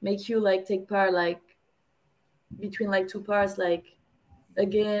say, make you like take part like between like two parts, like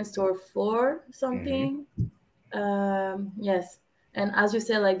against or for something. Yes, and as you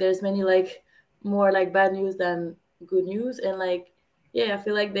said, like there's many like more like bad news than good news, and like yeah, I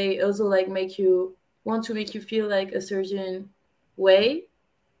feel like they also like want to make you feel like a certain way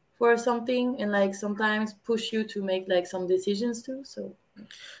for something, and like sometimes push you to make like some decisions too. So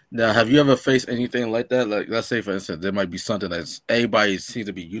now, have you ever faced anything like that? Like, let's say, for instance, there might be something that's everybody seems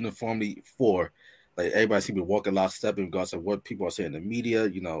to be uniformly for. Like, everybody seems to be walking lockstep in regards to what people are saying in the media,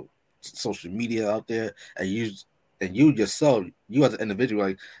 social media out there, and you yourself, you as an individual,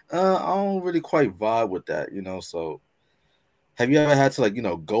 like, I don't really quite vibe with that, So, have you ever had to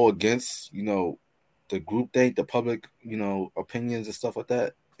like, go against, the group think, the public, opinions and stuff like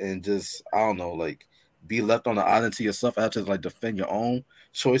that, and just, I don't know, like, be left on the island to yourself after like defend your own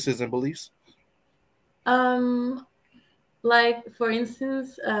choices and beliefs? like for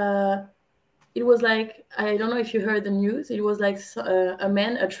instance, it was like, I don't know if you heard the news. It was like a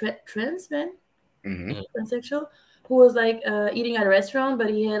man, a trans man, transsexual, who was like eating at a restaurant, but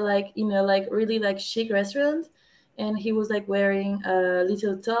he had like in a like really like chic restaurant, and he was like wearing a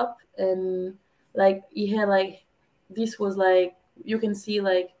little top, and like he had like, this was like, you can see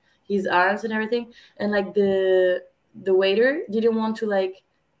like his arms and everything, and like the waiter didn't want to like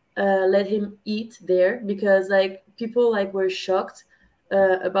let him eat there because like people like were shocked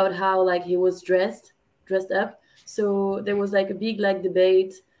about how like he was dressed up. So there was like a big like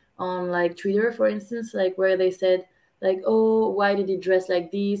debate on like Twitter, for instance, like where they said like, oh, why did he dress like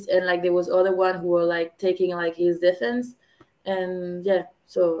this, and like there was other one who were like taking like his defense, and yeah,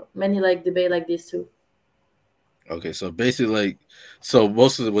 so many like debate like this too. Okay, so basically, like, so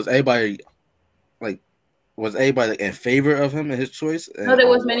most of it was everybody like in favor of him and his choice, No, and there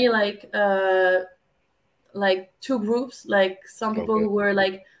was many like two groups, like some people okay. who were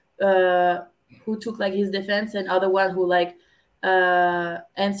like who took like his defense, and other one who like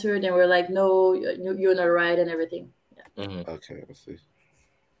answered and were like, no, you're not right and everything. Yeah. Okay, I see.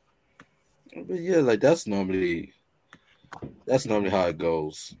 But yeah, like that's normally how it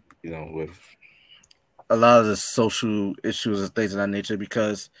goes, with a lot of the social issues and things of that nature,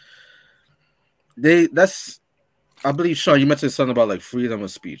 because that's, I believe, Sean, you mentioned something about like freedom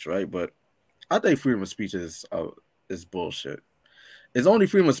of speech, right? But I think freedom of speech is bullshit. It's only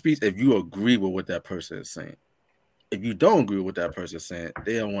freedom of speech if you agree with what that person is saying. If you don't agree with what that person is saying,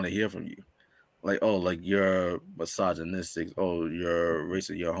 they don't want to hear from you. Like, oh, like you're misogynistic, oh, you're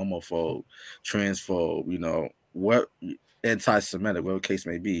racist, you're homophobe, transphobe, what, anti-Semitic, whatever case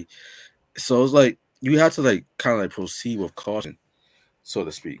may be. So it's like you have to like kind of like proceed with caution, so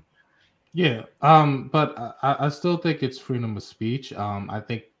to speak. Yeah, but I still think it's freedom of speech. I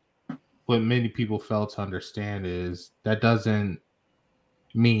think what many people fail to understand is that doesn't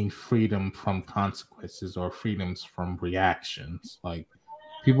mean freedom from consequences or freedoms from reactions. Like,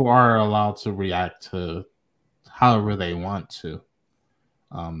 people are allowed to react to however they want to,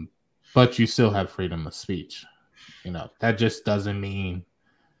 but you still have freedom of speech. That just doesn't mean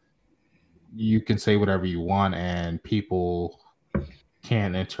you can say whatever you want and people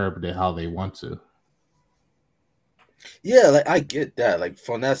can interpret it how they want to. Yeah, like I get that. Like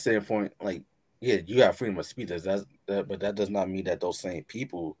from that standpoint, like yeah, you have freedom of speech. But that does not mean that those same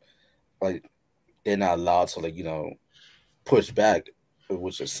people, like, they're not allowed to, like, push back with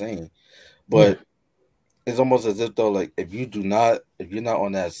what you're saying. But it's almost as if though, like, if you're not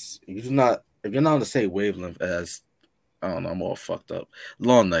on the same wavelength as, I don't know, I'm all fucked up.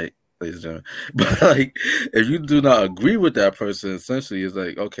 Long night, ladies and gentlemen. But like, if you do not agree with that person, essentially, it's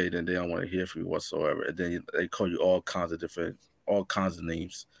like, okay, then they don't want to hear from you whatsoever. And then they call you all kinds of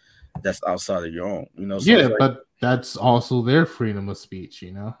names that's outside of your own. So Yeah, it's like, but that's also their freedom of speech,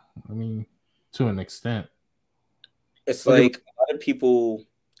 I mean, to an extent. It's like a lot of people.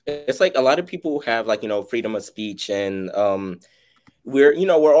 It's like a lot of people have, like, freedom of speech, and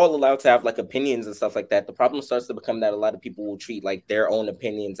we're all allowed to have, like, opinions and stuff like that. The problem starts to become that a lot of people will treat, like, their own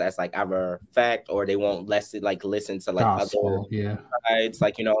opinions as, like, either fact, or they won't listen to, like, Gospel, other sides,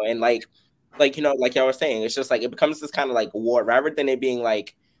 like, and like like y'all were saying, it's just like it becomes this kind of like war rather than it being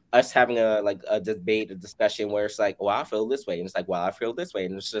like us having a debate, a discussion where it's like, well, I feel this way, and it's like, well, I feel this way,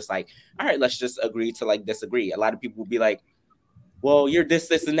 and it's just like, all right, let's just agree to, like, disagree. A lot of people will be like, well, you're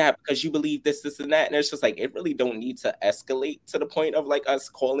this, and that because you believe this, and that. And it's just like, it really don't need to escalate to the point of, like, us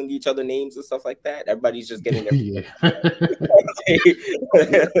calling each other names and stuff like that. Everybody's just getting their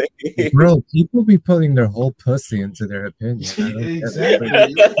bro, people be putting their whole pussy into their opinion.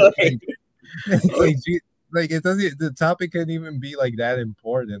 Exactly. Like, it doesn't, the topic can't even be like that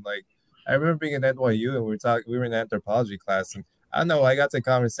important. Like, I remember being in NYU and we were in anthropology class, and I don't know, I got to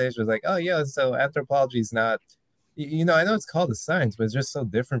conversations like, oh yeah, so anthropology is not, I know it's called a science, but it's just so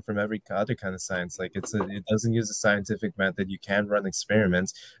different from every other kind of science. Like, it doesn't use a scientific method. You can run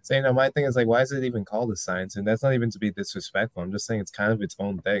experiments. So, my thing is like, why is it even called a science? And that's not even to be disrespectful. I'm just saying it's kind of its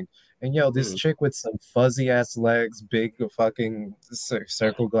own thing. And this chick with some fuzzy ass legs, big fucking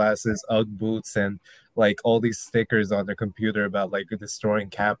circle glasses, Ugg boots, and like all these stickers on their computer about like destroying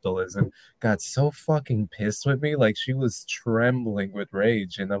capitalism got so fucking pissed with me. Like, she was trembling with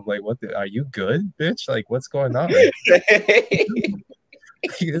rage, and I'm like, are you good, bitch? Like, what's going on? This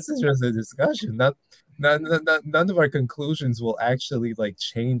is just a discussion. None of our conclusions will actually like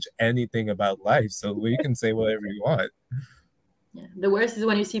change anything about life, so we can say whatever you want. Yeah. The worst is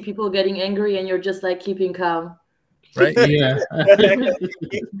when you see people getting angry and you're just like keeping calm. Right? Yeah.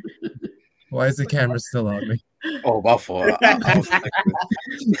 Why is the camera still on me? Oh, my fault.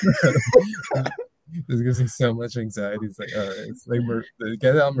 This gives me so much anxiety. It's like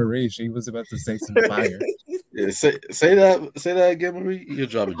get out Marie. She was about to say some fire. Yeah, say that again, Marie. You're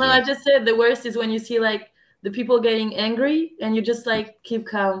dropping. Well, I just said the worst is when you see like the people getting angry and you just like keep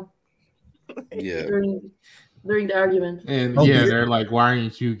calm. Yeah. During the argument. And they're like, why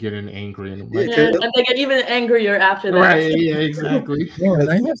aren't you getting angry? And I'm like, and they get even angrier after that. Right, yeah, exactly. And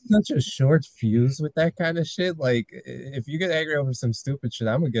I have such a short fuse with that kind of shit. Like, if you get angry over some stupid shit,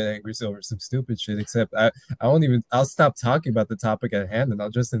 I'm gonna get angry over some stupid shit, except I'll stop talking about the topic at hand and I'll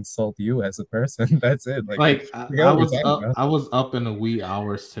just insult you as a person. That's it. I was up in the wee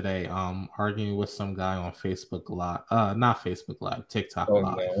hours today, arguing with some guy on Facebook Live. Not Facebook Live, TikTok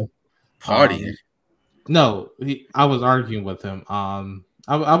Live. No. Partying. No, I was arguing with him. I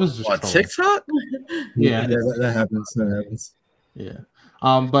was just on TikTok. Yeah, that happens. Yeah.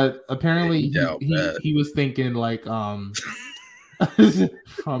 But apparently he was thinking like from his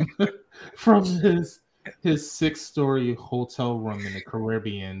 6-story hotel room in the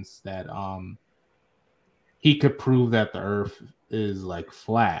Caribbeans that he could prove that the Earth is like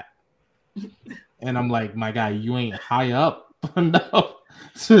flat. And I'm like, my guy, you ain't high up enough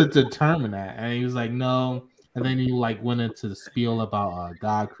to determine that. And he was like, no. And then he like went into the spiel about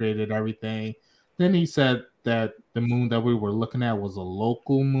God created everything. Then he said that the moon that we were looking at was a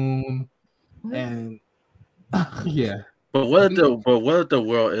local moon. And yeah. But what if the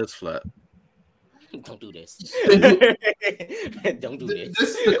world is flat? Don't do this. Don't do this.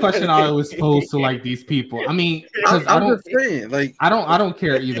 This is the question I always pose to like these people. I mean, I'm just saying, like, I don't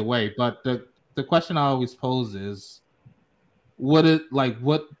care either way, but the question I always pose is what do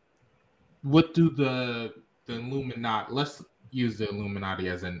the Illuminati, let's use the Illuminati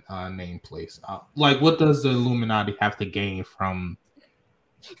as a name place. Like, what does the Illuminati have to gain from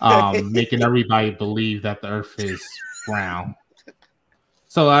making everybody believe that the Earth is round?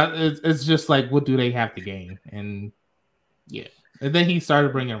 So it's just like, what do they have to gain? And yeah, and then he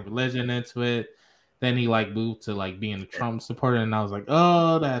started bringing religion into it. Then he like moved to like being a Trump supporter, and I was like,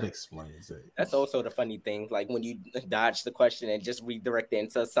 oh, that explains it. That's also the funny thing. Like when you dodge the question and just redirect it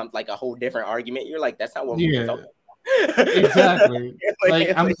into something like a whole different argument, you're like, that's not what we're talking about. Exactly. Like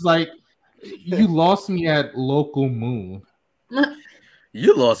I was like, You lost me at local moon.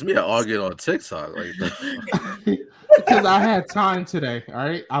 You lost me at arguing on TikTok. Like, because I had time today. All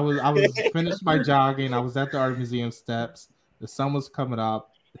right, I was finished my jogging. I was at the art museum steps. The sun was coming up.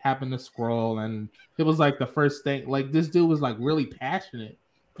 Happened to scroll, and it was like the first thing. Like this dude was like really passionate,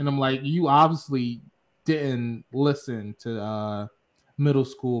 and I'm like, you obviously didn't listen to middle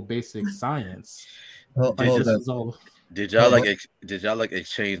school basic science. Did y'all like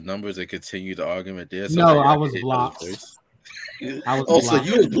exchange numbers and continue the argument there? So no, I was blocked. I was blocked. So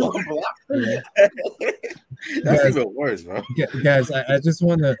you was blocked. Yeah. That's even worse, bro. Guys, I just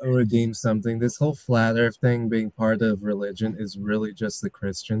want to redeem something. This whole flat earth thing being part of religion is really just the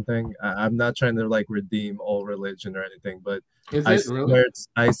Christian thing. I'm not trying to like redeem all religion or anything, but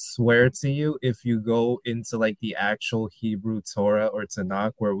I swear to you, if you go into like the actual Hebrew Torah or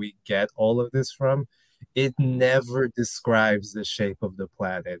Tanakh where we get all of this from, it never describes the shape of the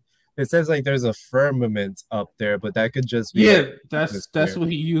planet. It says like there's a firmament up there, but that could just be that's what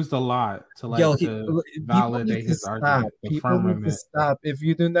he used a lot to like to validate his argument. People need to stop. If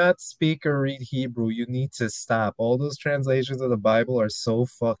you do not speak or read Hebrew, you need to stop. All those translations of the Bible are so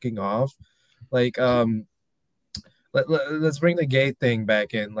fucking off. Like let's bring the gay thing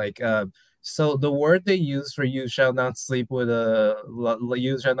back in. Like so the word they use for you shall not sleep with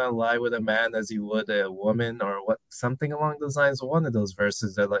you shall not lie with a man as you would a woman, or what, something along those lines. One of those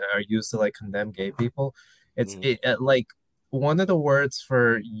verses that like, are used to like condemn gay people. It's like one of the words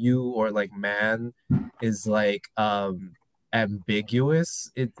for you or like man is like ambiguous.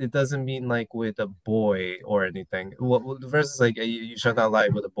 It doesn't mean like with a boy or anything. Well, the verse is like you shall not lie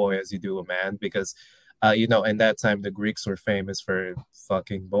with a boy as you do a man, because you know, in that time the Greeks were famous for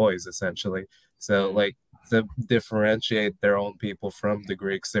fucking boys essentially. So like to differentiate their own people from the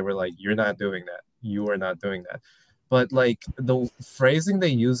Greeks, they were like, you're not doing that. You are not doing that. But like the phrasing they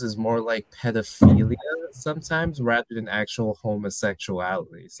use is more like pedophilia sometimes rather than actual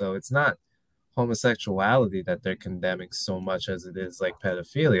homosexuality. So it's not homosexuality that they're condemning so much as it is like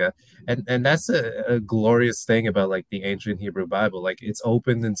pedophilia, and that's a glorious thing about like the ancient Hebrew Bible. Like it's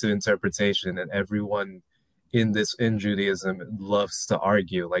open into interpretation, and everyone in Judaism loves to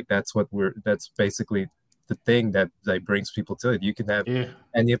argue. Like that's basically the thing that like brings people to it. You can have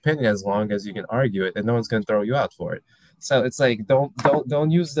any opinion as long as you can argue it, and no one's gonna throw you out for it. So it's like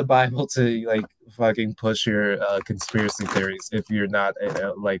don't use the Bible to like fucking push your conspiracy theories if you're not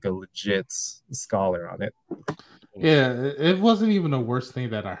like a legit scholar on it. Yeah, it wasn't even the worst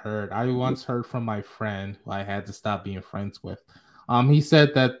thing that I heard. I once heard from my friend who I had to stop being friends with. He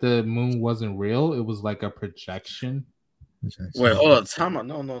said that the moon wasn't real; it was like a projection. Wait, hold on, time out.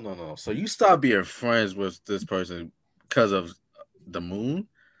 No. So you stopped being friends with this person because of the moon?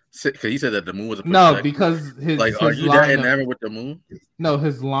 Because he said that the moon was a projection. No, because are you that enamored with the moon? No,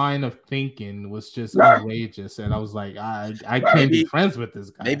 his line of thinking was just outrageous, and I was like, I can't be friends with this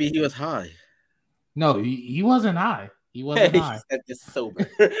guy. Maybe he was high. No, he wasn't high. He wasn't high. He said just sober.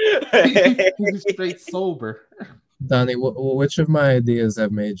 He's straight sober. Donnie, which of my ideas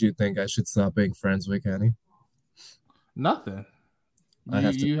have made you think I should stop being friends with Kenny? Nothing.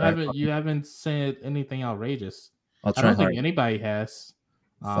 You haven't said anything outrageous. I don't think anybody has.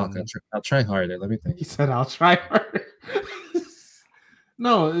 Fuck, I'll try harder. Let me think. He said, "I'll try harder."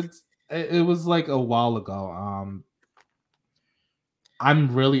 No, it was like a while ago.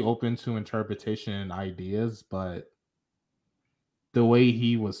 I'm really open to interpretation and ideas, but the way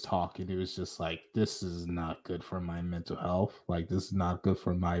he was talking, it was just like, this is not good for my mental health. Like, this is not good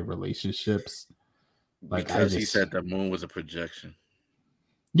for my relationships. Like, because he said the moon was a projection.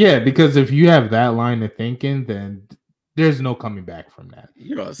 Yeah, because if you have that line of thinking, then there's no coming back from that.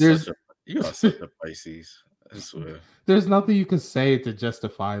 You are such a Pisces. I swear. There's nothing you can say to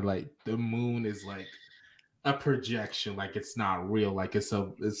justify like the moon is like a projection, like it's not real, like it's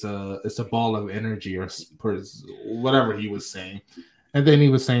a ball of energy or whatever he was saying. And then he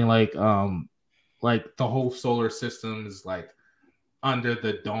was saying like the whole solar system is like under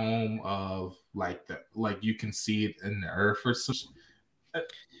the dome of like you can see it in the earth or something.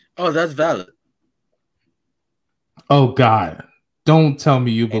 Oh, that's valid. Oh God! Don't tell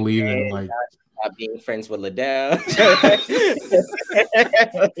me you believe in like not being friends with Liddell.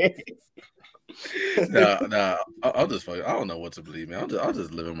 Nah. I'll just fuck. I don't know what to believe, man. I'll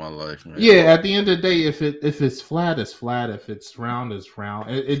just live my life, man. Yeah. At the end of the day, if it's flat, it's flat. If it's round, it's round.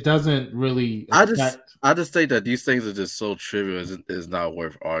 It doesn't really. I just think that these things are just so trivial. It's not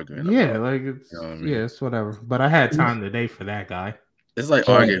worth arguing. Yeah, about. Like it's it's whatever. But I had time today for that guy. It's like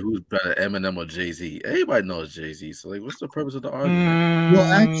arguing who's better, Eminem or Jay-Z. Everybody knows Jay-Z. So, like, what's the purpose of the argument? Well,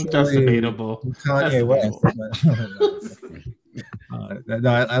 actually, that's debatable. Kanye West. No,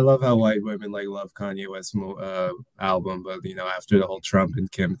 I love how white women like love Kanye West's album, but after the whole Trump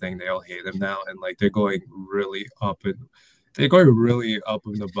and Kim thing, they all hate him now, and like they're going really up and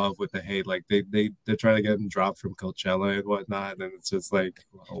above with the hate. Like they're trying to get him dropped from Coachella and whatnot, and it's just like,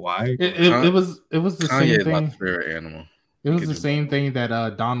 why? It was the Kanye same is my thing. favorite animal. It was the same thing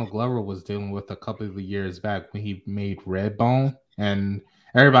that Donald Glover was dealing with a couple of years back when he made Redbone, and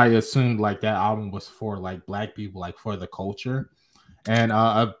everybody assumed like that album was for like black people, like for the culture. And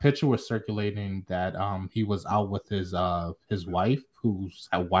a picture was circulating that he was out with his wife, who's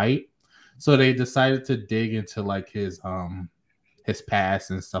white. So they decided to dig into like his past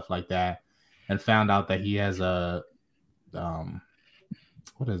and stuff like that, and found out that he has a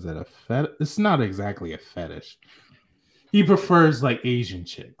what is it? It's not exactly a fetish. He prefers like Asian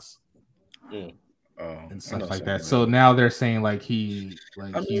chicks and stuff like that. So now they're saying like he's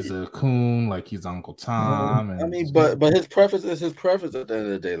a coon, like he's Uncle Tom. And but his preference is his preference at the end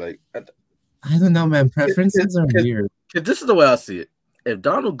of the day. Like I don't know, man. Preferences are weird. This is the way I see it. If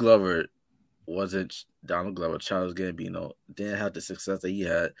Donald Glover wasn't Donald Glover, Charles Gambino didn't have the success that he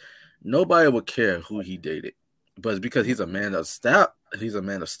had, nobody would care who he dated. But it's because he's a man of stature.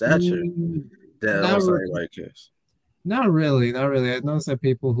 That also everybody cares. Not really. I noticed that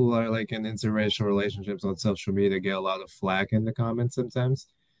people who are like in interracial relationships on social media get a lot of flack in the comments sometimes,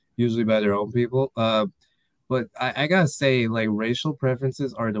 usually by their own people. But I gotta say, like, racial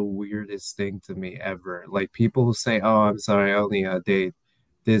preferences are the weirdest thing to me ever. Like people who say, "Oh, I'm sorry, I only date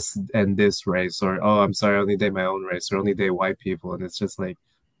this and this race," or "Oh, I'm sorry, I only date my own race," or "only date white people," and it's just like,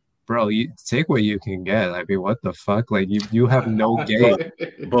 bro, you take what you can get. I mean, what the fuck? Like you have no game.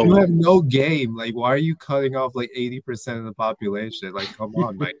 You have no game. Like, why are you cutting off like 80% of the population? Like, come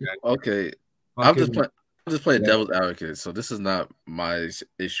on, my guy. Okay. I'm just playing devil's advocate. So this is not my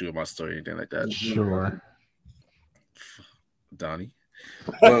issue or my story or anything like that. Sure. Donnie.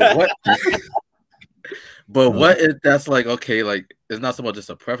 But what what if that's like, okay, like it's not so much just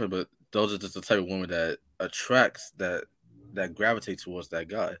a preference, but those are just the type of woman that attracts that gravitate towards that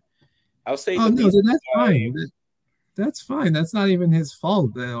guy. I'll say that's fine. That's fine. That's not even his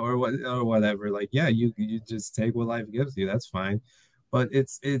fault or whatever. Like, yeah, you just take what life gives you. That's fine. But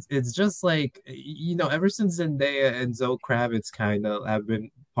it's just like, ever since Zendaya and Zoe Kravitz kind of have been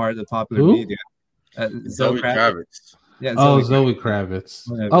part of the popular media. Zoe Kravitz. Yeah. Zoe Kravitz.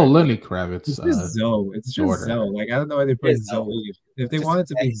 Whatever. Oh, Lenny Kravitz. It's just Zoe. It's just Zoe. Like, I don't know why they put Zoe. If they wanted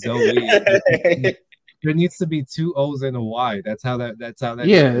to be Zoe, there needs to be 2 O's and a Y. That's how that.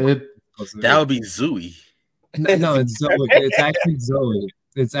 Yeah. That would be Zoe. No, it's Zoe. It's actually Zoe.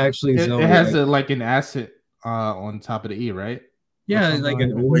 It's actually Zoe. It has like an acid on top of the E, right? Yeah, like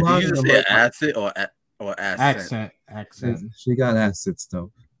an Wait, did you just say acid or accent? She got acids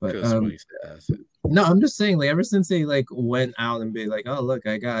though. But acid. No, I'm just saying, like, ever since they like went out and be like, oh look,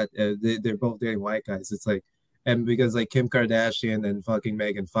 I got they're both dating white guys. It's like, and because like Kim Kardashian and fucking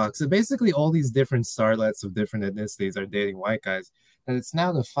Megan Fox, so basically all these different starlets of different ethnicities are dating white guys. And it's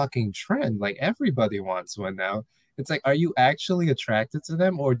now the fucking trend. Like everybody wants one now. It's like, are you actually attracted to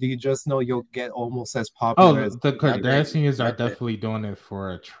them, or do you just know you'll get almost as popular? Oh, the Kardashians are definitely doing it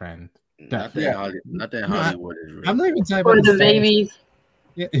for a trend. Not that Hollywood is real. I'm not even talking for about the babies.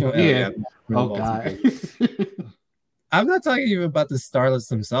 Yeah. Oh god. I'm not talking even about the starlets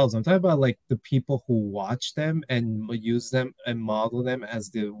themselves. I'm talking about like the people who watch them and use them and model them as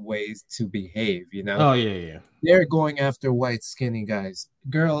the ways to behave, Oh yeah. They're going after white skinny guys.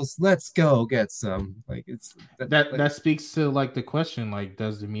 Girls, let's go get some. Like it's that speaks to like the question, like,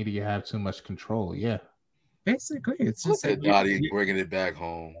 does the media have too much control? Yeah. Basically, it's just Dottie bringing it back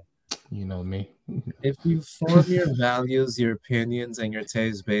home. You know me. If you form your values, your opinions, and your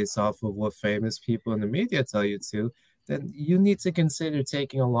tastes based off of what famous people in the media tell you to, then you need to consider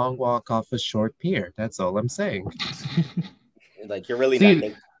taking a long walk off a short pier. That's all I'm saying. Like, you're really not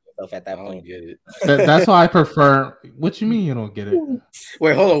thinking yourself at that point. Get it. That's why I prefer. What you mean you don't get it?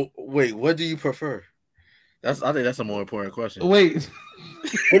 Wait, hold on. Wait, what do you prefer? I think that's a more important question. Wait,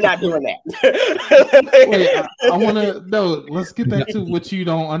 we're not doing that. Wait, I want to know. Let's get back to what you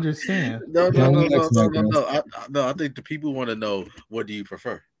don't understand. No. I think the people want to know, what do you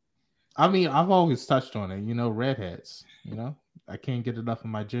prefer? I mean, I've always touched on it. Redheads. I can't get enough of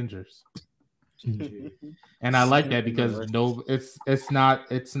my gingers. And I like that because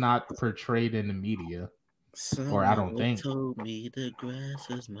it's not portrayed in the media. Or I don't think. Told me the grass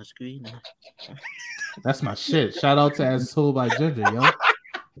is much greener. That's my shit. Shout out to As Told by Ginger, yo.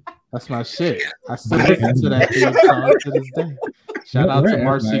 That's my shit. I still listen to that theme song to this day. Shout out to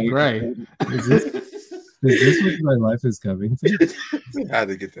Marcy Gray. Is this what my life is coming to? I had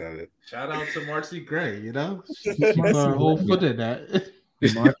to get that in. Shout out to Marcy Gray, She keep her whole foot in that.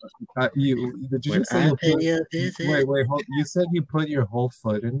 Mark, did you just say you put, wait, hold, you said you put your whole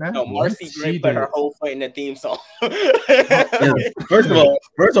foot in that? No, Marcy Gray put her whole foot in the theme song. First of all,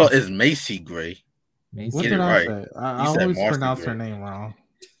 it's Macy Gray. Macy. What did I say? I always pronounce her name wrong.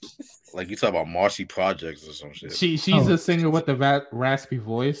 Like you talk about Marcy Projects or some shit. She's a singer with the raspy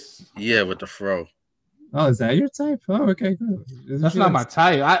voice. Yeah, with the fro. Oh, is that your type? Oh, okay, good. That's not my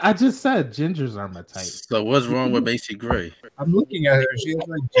type. I just said gingers are my type. So what's wrong with Macy Gray? I'm looking at her. She has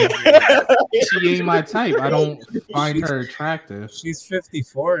like ginger. She ain't my type. I don't find her attractive. She's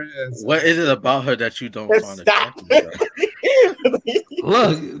 54. What is it about her that you don't find attractive?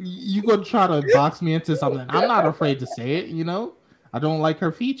 Look, you gonna try to box me into something. I'm not afraid to say it, you know? I don't like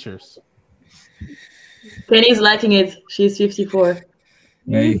her features. Penny's liking it. She's 54.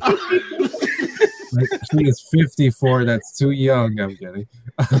 Hey. She is 54. That's too young. I'm kidding.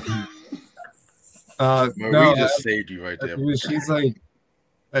 Marie just saved you right there. She's like,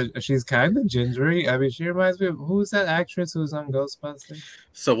 she's kind of gingery. I mean, she reminds me of who's that actress who's on Ghostbusters?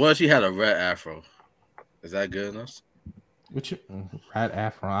 So what if she had a red afro? Is that good enough? Which red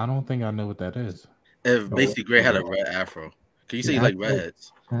afro? I don't think I know what that is. If Macy Gray had a red afro, can you say you like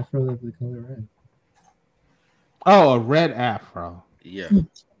redheads? Afro of the color red. Oh, a red afro. Yeah.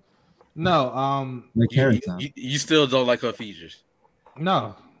 No, you still don't like her features?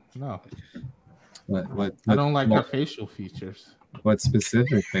 No. What I don't like her facial features. What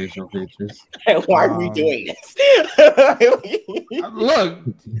specific facial features? Why are we doing this? Look,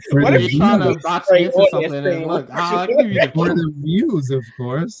 what are you trying to box me into something? And look, I'll give you the for the views, of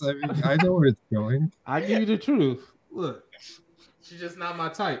course. I mean, I know where it's going. I give you the truth. Look, she's just not my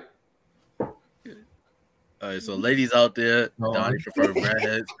type. All right, so ladies out there, Donnie prefer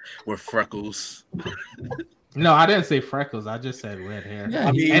redheads with freckles. No, I didn't say freckles. I just said red hair. Yeah,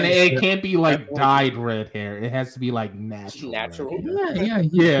 and it can't be like dyed red hair. It has to be like natural.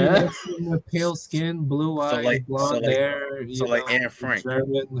 Yeah. With pale skin, blue eyes, blonde hair. So like Anne Frank.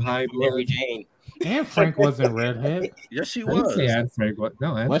 German, high blood. Anne Frank wasn't redhead. Yes, she was. I didn't say Anne Frank.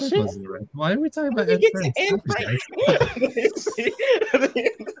 No, Anne Frank wasn't red. Why are we talking about Anne Frank?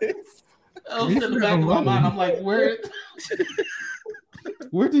 I was in the back of my mind. I'm like, where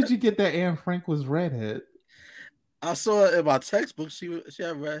did you get that Anne Frank was redhead? I saw it in my textbook. She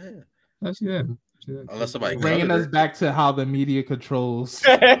had red hair. Oh, she did. Unless somebody bringing us back to how the media controls.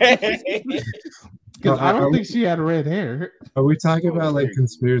 Because I don't think she had red hair. Are we talking about like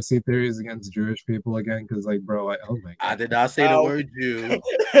conspiracy theories against Jewish people again? Because like, bro, oh my God. I did not say the word Jew.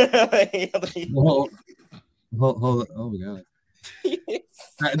 Hold on. Oh my God.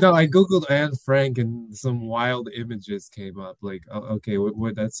 No, I googled Anne Frank and some wild images came up. Like, okay,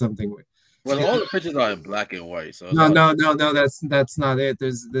 that's something. Well, all the pictures are in black and white. So no, that's not it.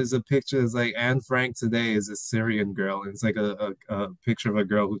 There's a picture that's like Anne Frank today is a Syrian girl, and it's like a picture of a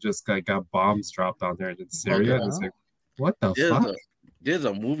girl who just got bombs dropped on her in Syria. Okay. It's like, what the fuck? There's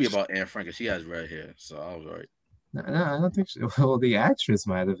a movie about Anne Frank, and she has red hair. So I was right. No, I don't think so. Well, the actress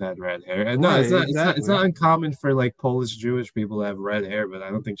might have had red hair. And no, it's not uncommon for like Polish Jewish people to have red hair, but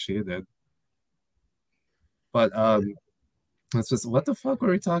I don't think she did. But that's just what the fuck were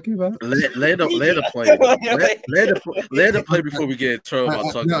we talking about? Let the play before we get in trouble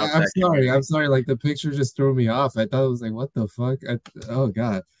about talking about that. I'm sorry. Like the picture just threw me off. I thought it was like, what the fuck? Oh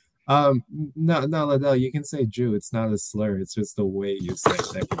God. No. You can say Jew. It's not a slur. It's just the way you say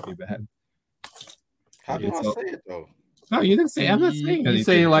it that can be bad. How do I say it though? No, you didn't say. I'm not saying anything. You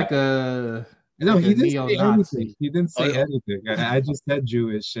say like a. No, he didn't say anything. He didn't say anything. I just said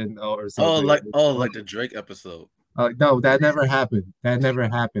Jewish and or something. Like the Drake episode. No, that never happened. That never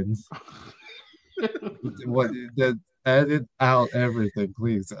happened. Edit out everything,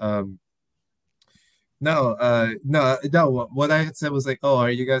 please. No. What I had said was like, oh, are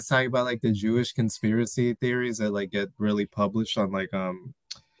you guys talking about like the Jewish conspiracy theories that like get really published on like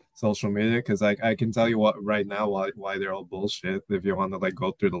social media? Because I can tell you what right now why they're all bullshit. If you want to like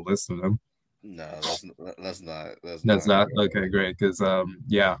go through the list of them. No, that's not. That's not okay. Great, because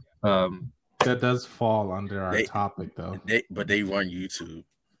that does fall under our topic though. But they run YouTube.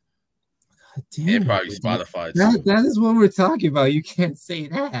 God damn and probably Spotify. That is what we're talking about. You can't say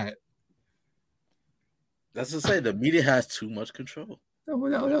that. That's to say the media has too much control. No,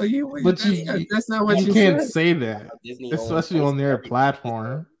 that's not what you can't say that, especially on their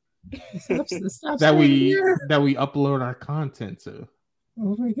platform that we upload our content to.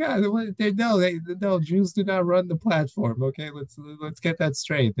 Oh my God! No, Jews do not run the platform. Okay, let's get that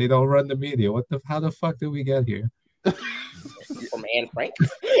straight. They don't run the media. How the fuck did we get here? From Anne Frank.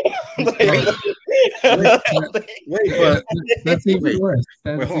 Wait, but that's even worse.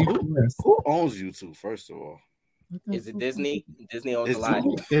 That's even worse. Who owns YouTube? First of all, Is it Disney? Disney owns a It's lot.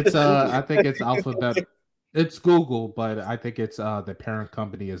 Google. It's I think it's Alphabet. It's Google, but I think it's the parent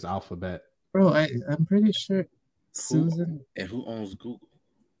company is Alphabet. Bro, I'm pretty sure Who Susan. and who owns Google?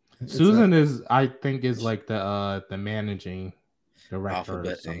 It's Susan is, I think, is like the managing director or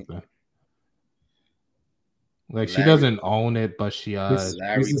Alphabet Inc. something. Like she Larry doesn't own it, but she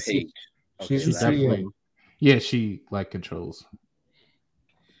Larry she's the Page. Okay, she's the Larry. definitely, yeah, she like controls.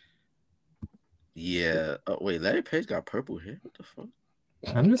 Yeah. Oh, wait, Larry Page got purple hair. What the fuck?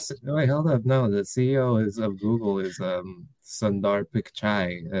 I'm just wait, hold up. No, the CEO of Google is Sundar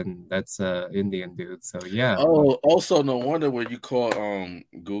Pichai, and that's Indian dude. So yeah. Oh, also no wonder when you call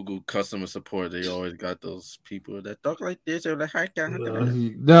Google customer support, they always got those people that talk like this or like hi.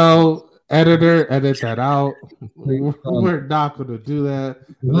 No, editor, edit that out. Like, We're not gonna do that.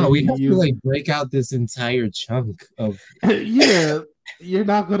 no, Like, we you have to use- like break out this entire chunk of yeah, you're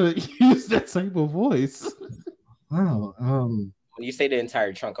not gonna use that type of voice. wow. When you say the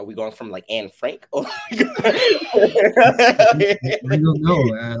entire chunk, are we going from like Anne Frank? Oh my I God. don't know.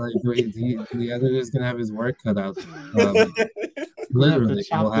 Like the editor is gonna have his work cut out. Literally, he'll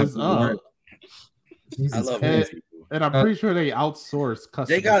chop have this to up. work. I Jesus love Christ. these people. And I'm pretty sure they outsource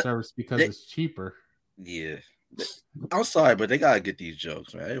customer service because it's cheaper. Yeah. I'm sorry, but they gotta get these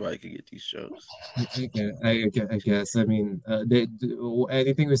jokes, man. Everybody can get these jokes. I guess. I mean,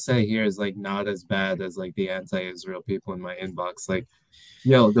 anything we say here is like not as bad as like the anti-Israel people in my inbox. Like,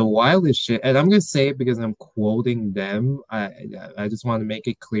 yo, the wildest shit, and I'm gonna say it because I'm quoting them. I just want to make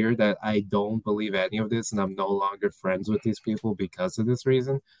it clear that I don't believe any of this, and I'm no longer friends with these people because of this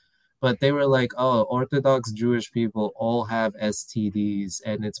reason. But they were like, oh, Orthodox Jewish people all have STDs,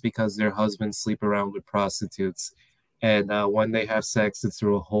 and it's because their husbands sleep around with prostitutes. And when they have sex, it's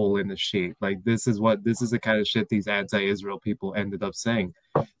through a hole in the sheet. Like, this is the kind of shit these anti-Israel people ended up saying.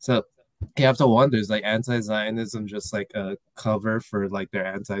 So you have to wonder, is like anti-Zionism just like a cover for like their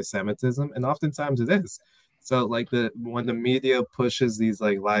anti-Semitism? And oftentimes it is. So like when the media pushes these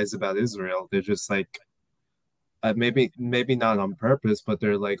like lies about Israel, they're just like, maybe not on purpose, but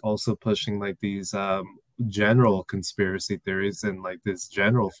they're like also pushing like these general conspiracy theories and like this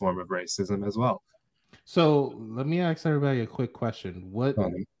general form of racism as well. So let me ask everybody a quick question.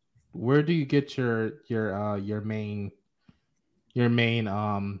 Where do you get your main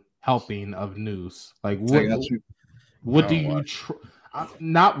helping of news? Like what do you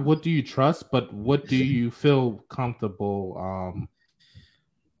not what do you trust, but what do you feel comfortable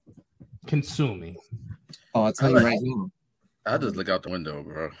consuming? Oh, I'll tell you right now. I just look out the window,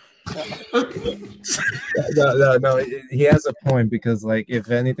 bro. No, he has a point, because like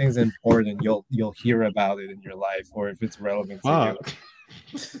if anything's important, you'll hear about it in your life, or if it's relevant to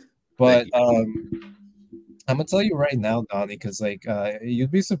you. But I'm gonna tell you right now, Donnie, because like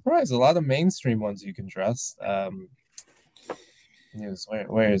you'd be surprised. A lot of mainstream ones you can trust. News,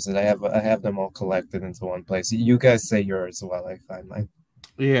 where is it? I have them all collected into one place. You guys say yours while I find mine.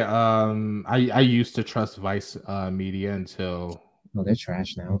 Yeah, I used to trust Vice media until they're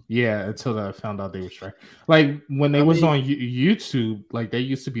trash now. Yeah, until I found out they were trash. Like when they was on YouTube, like they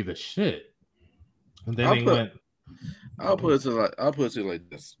used to be the shit, and then I'll put it to like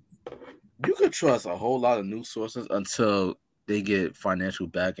this: you could trust a whole lot of news sources until they get financial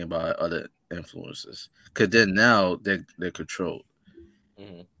backing by other influencers, because then now they're controlled.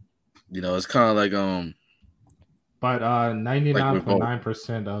 Mm-hmm. You know, it's kind of like But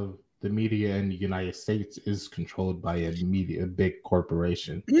 99.9% of the media in the United States is controlled by a big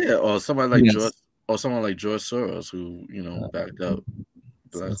corporation. Yeah, or someone like George Soros, who backed up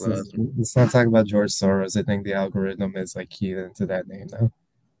Black Lives. Let's not talk about George Soros. I think the algorithm is like keyed into that name now.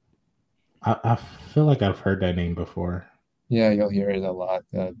 I feel like I've heard that name before. Yeah, you'll hear it a lot.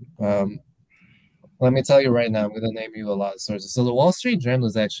 Let me tell you right now, I'm going to name you a lot of sources. So the Wall Street Journal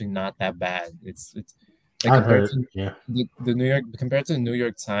is actually not that bad. It's like, I heard, yeah. The New York, compared to the New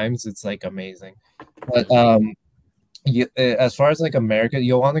York Times, it's like amazing. But as far as like America,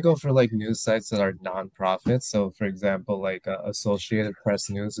 you'll want to go for like news sites that are nonprofit. So for example, like Associated Press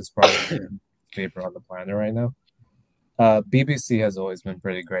News is probably the paper on the planet right now. BBC has always been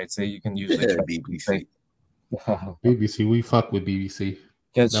pretty great, so you can usually trust BBC. BBC, we fuck with BBC.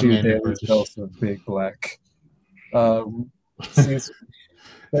 Get you Daily Dose of Big Black.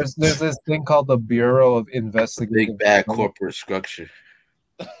 There's this thing called the Bureau of Investigative Big bad corporate structure.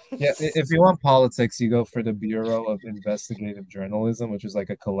 Yeah, if you want politics, you go for the Bureau of Investigative Journalism, which is like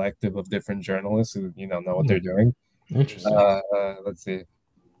a collective of different journalists who know what they're doing. Interesting. Let's see.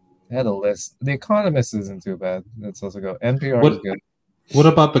 I had a list. The Economist isn't too bad. Let's also go. NPR is good. What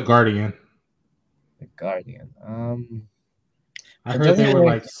about The Guardian? The Guardian. I heard they were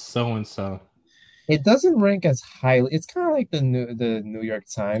like so and so. It doesn't rank as highly. It's kind of like the New York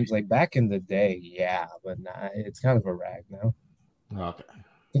Times, like back in the day, yeah, but it's kind of a rag now. Okay.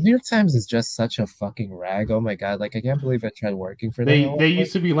 The New York Times is just such a fucking rag. Oh my god! Like I can't believe I tried working for them. They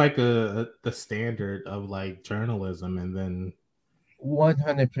used to be like the standard of like journalism, and then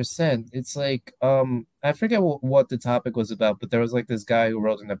 100%. It's like I forget what the topic was about, but there was like this guy who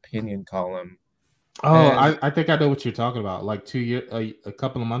wrote an opinion column. And I think I know what you're talking about. Like 2 years, a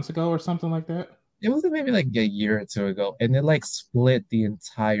couple of months ago, or something like that. it was maybe like a year or two ago, and it like split the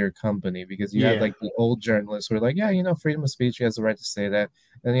entire company because you had Yeah. like the old journalists who were like, yeah, freedom of speech, he has the right to say that.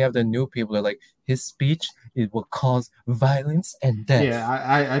 And you have the new people that are like, his speech, it will cause violence and death. Yeah,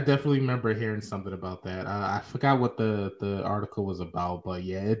 I definitely remember hearing something about that. I forgot what the article was about, but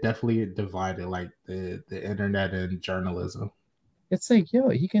yeah, it definitely divided like the internet and journalism. It's like, yo,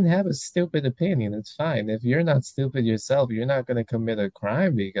 he can have a stupid opinion. It's fine. If you're not stupid yourself, you're not going to commit a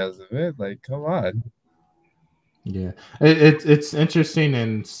crime because of it. Like, come on. Yeah, it's interesting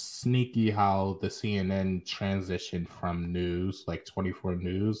and sneaky how the CNN transitioned from news, like 24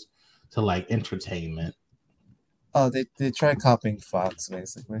 News, to like entertainment. Oh, they tried copying Fox,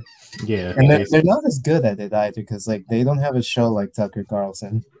 basically. Yeah, and they're not as good at it either because like they don't have a show like Tucker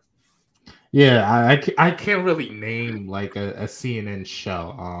Carlson. Yeah, I can't really name like a CNN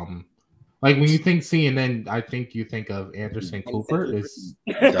show. Like when you think CNN, I think you think of Anderson Cooper. Is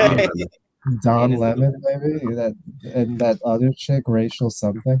Don Lemon, maybe that other chick, Rachel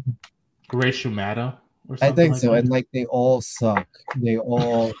something. Rachel Maddow or I something. think like so, that. and like they all suck. They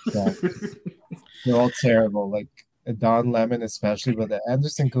all suck. They're all terrible. Like Don Lemon, especially, but the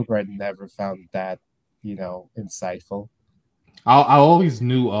Anderson Cooper, I never found that insightful. I always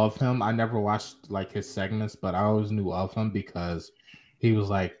knew of him. I never watched like his segments, but I always knew of him because he was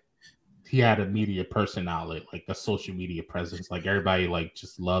like he had a media personality, like a social media presence. Like everybody like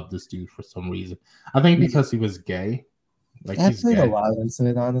just loved this dude for some reason. I think because he was gay. Like That's he's like gay. a lot into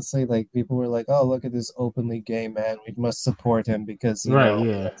it, honestly. Like people were like, "Oh, look at this openly gay man. We must support him because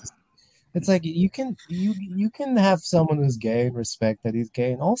Yeah. It's like you can have someone who's gay and respect that he's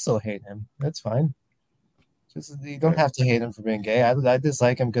gay and also hate him. That's fine. Just you don't have to hate him for being gay. I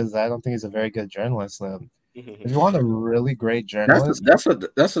dislike him because I don't think he's a very good journalist. If you want a really great journalist,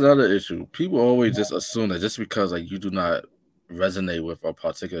 that's another issue. People always just assume that just because like you do not resonate with a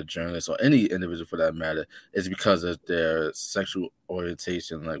particular journalist or any individual for that matter is because of their sexual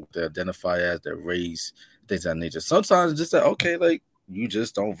orientation, like they identify as, their race, things of that nature. Sometimes it's just that okay, like you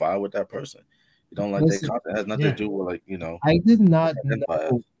just don't vibe with that person. You don't like their content. It has nothing to do with like. I did not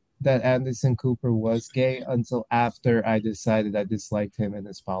know that Anderson Cooper was gay until after I decided I disliked him and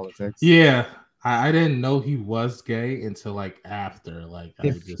his politics. Yeah, I didn't know he was gay until like after. Like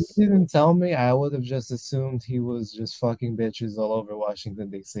if he didn't tell me, I would have just assumed he was just fucking bitches all over Washington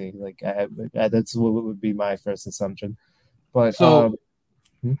D.C. Like that's what would be my first assumption. But so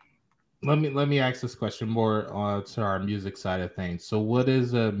let me ask this question more to our music side of things. So what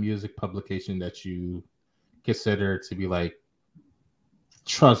is a music publication that you consider to be like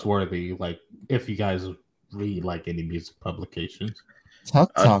trustworthy? Like if you guys read like any music publications?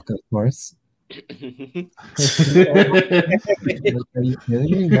 TUC Talk, of course. Are you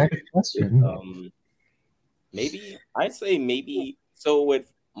kidding me? Next question. Maybe I'd say maybe. So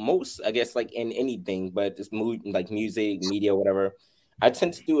with most, I guess, like in anything, but it's like music, media, whatever. I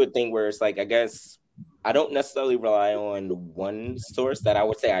tend to do a thing where it's like, I guess I don't necessarily rely on one source that I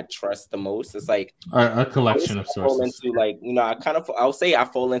would say I trust the most. It's like a collection of sources. Into like, I'll say I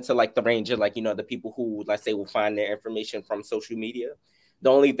fall into like the range of like, the people who, let's say, will find their information from social media. The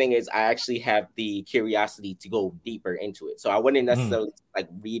only thing is I actually have the curiosity to go deeper into it. So I wouldn't necessarily like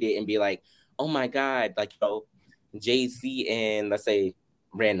read it and be like, oh my God, like, Jay-Z and let's say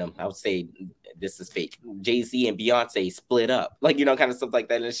random, I would say this is fake. Jay-Z and Beyonce split up, like, kind of stuff like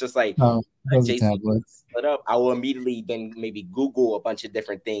that. And it's just like, Jay-Z split up. I will immediately then maybe Google a bunch of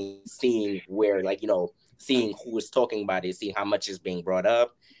different things, seeing where, like, seeing who is talking about it, seeing how much is being brought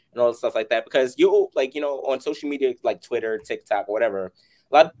up and all the stuff like that. Because on social media, like Twitter, TikTok, or whatever,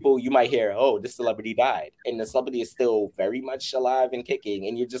 a lot of people you might hear, oh, this celebrity died, and the celebrity is still very much alive and kicking,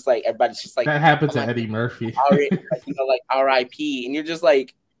 and you're just like, everybody's just like, that happened to Eddie Murphy, like R.I.P. and you're just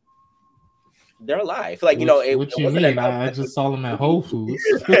like, they're alive, like What you mean? I just saw them at Whole Foods.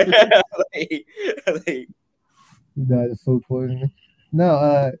 The food poisoning.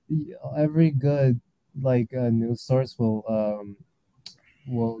 No, every good news source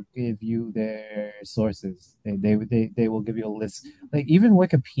will give you their sources. They will give you a list. Like even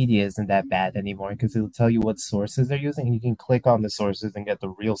Wikipedia isn't that bad anymore because it'll tell you what sources they're using and you can click on the sources and get the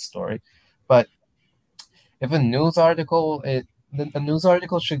real story. But if a news article a news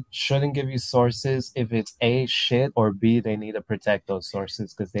article shouldn't give you sources if it's A, shit, or B, they need to protect those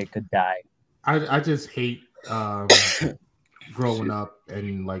sources because they could die. I just hate growing up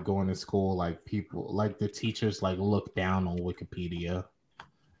and like going to school, like people like the teachers like look down on Wikipedia.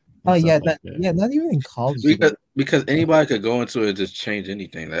 Oh yeah, not even in college. Because anybody could go into it and just change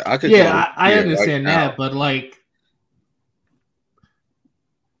anything. Like I could I understand that, but like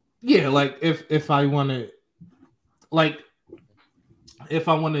like if I wanted like if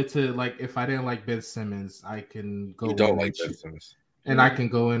I wanted to like if I didn't like Ben Simmons, I can go don't like Ben Simmons. And I can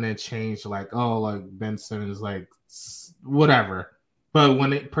go in and change like, oh, like Ben Simmons, like whatever. But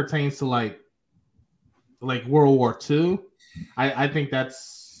when it pertains to like World War II, I think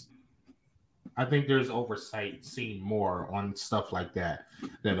there's oversight seen more on stuff like that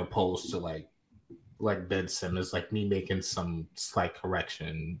than opposed to like Ben Simmons, like me making some slight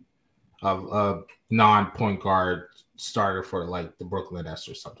correction of a non-point guard starter for like the Brooklyn Nets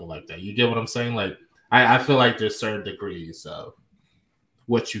or something like that. You get what I'm saying? Like I feel like there's certain degrees of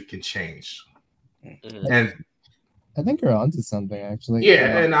what you can change. And I think you're onto something, actually.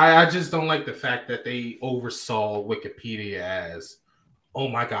 Yeah, and I just don't like the fact that they oversaw Wikipedia as, oh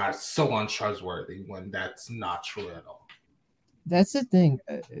my God, so untrustworthy, when that's not true at all. That's the thing.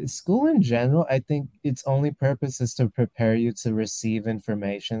 School in general, I think its only purpose is to prepare you to receive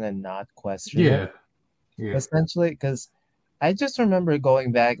information and not question it. Yeah. Essentially, because I just remember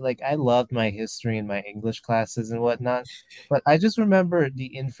going back, like I loved my history and my English classes and whatnot, but I just remember the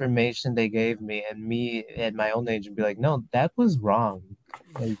information they gave me and me at my own age and be like, no, that was wrong.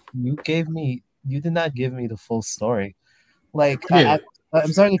 Like you did not give me the full story. Like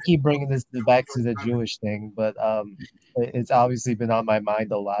I'm sorry to keep bringing this back to the Jewish thing, but it's obviously been on my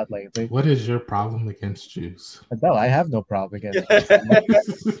mind a lot lately. What is your problem against Jews? No, I have no problem against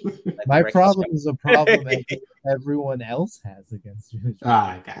Jews. My problem is a problem everyone else has against Jews.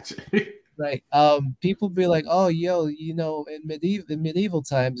 I gotcha. Right. People be like, oh, in medieval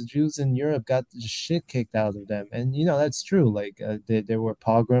times, Jews in Europe got the shit kicked out of them, and that's true. Like there were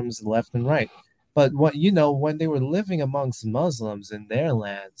pogroms left and right. But when they were living amongst Muslims in their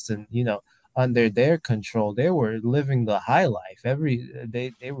lands and under their control, they were living the high life. They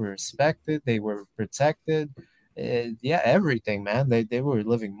were respected, they were protected. Everything, man. They were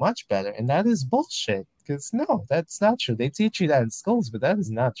living much better, and that is bullshit. Because no, that's not true. They teach you that in schools, but that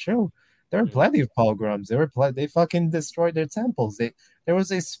is not true. There were plenty of pogroms. They fucking destroyed their temples. There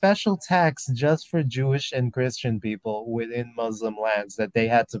was a special tax just for Jewish and Christian people within Muslim lands that they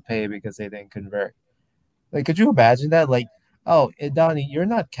had to pay because they didn't convert. Like, could you imagine that? Like, oh, Donnie, you're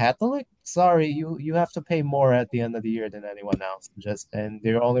not Catholic? Sorry, you have to pay more at the end of the year than anyone else. And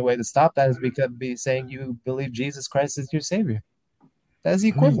the only way to stop that is be saying you believe Jesus Christ is your savior. That's the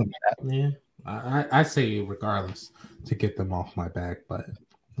equivalent of that. Yeah, I say regardless to get them off my back, but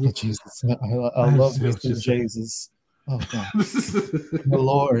Jesus, I love Jesus. Oh God,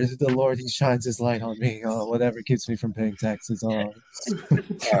 the Lord, He shines His light on me. Whatever keeps me from paying taxes.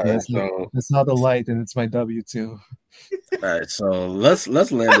 That's not the light, and it's my W-2. All right, so let's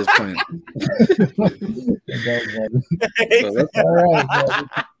land this plane.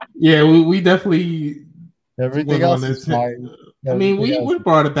 Yeah, we definitely everything else is fine. I mean, we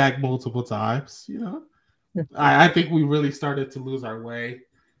brought it back multiple times. I think we really started to lose our way.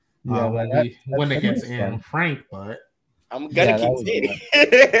 Yeah, when we went against Anne Frank, but I'm gonna continue.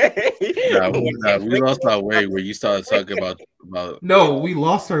 We lost our way where you started talking about. No, we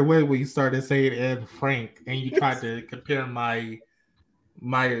lost our way when you started saying Anne Frank, and you tried to compare my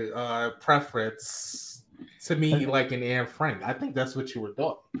preference to me like an Anne Frank. I think that's what you were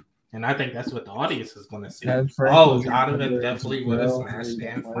doing, and I think that's what the audience is going to see. Donovan definitely would have smashed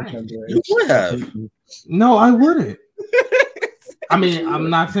Anne Frank. You would have. No, I wouldn't. I mean, I'm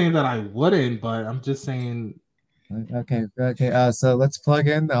not saying that I wouldn't, but I'm just saying. Okay. So let's plug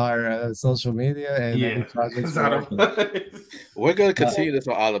in our social media and any projects. We're going to continue this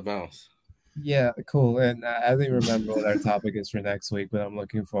on All of Bounds. Yeah, cool. And I didn't remember what our topic is for next week, but I'm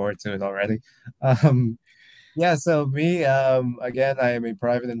looking forward to it already. So me, again, I am a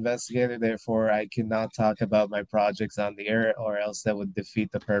private investigator, therefore I cannot talk about my projects on the air, or else that would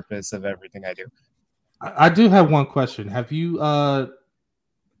defeat the purpose of everything I do. I do have one question. Have you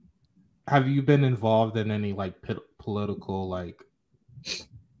been involved in any like political like?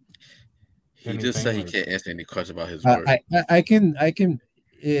 He just said he can't answer any questions about his work. I can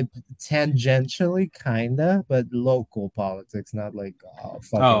tangentially kinda, but local politics, not like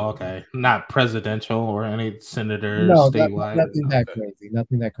okay, not presidential or any senator, statewide. Nothing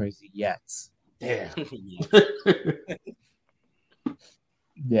that crazy yet. Yeah.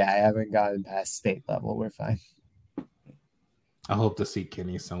 Yeah, I haven't gotten past state level. We're fine. I hope to see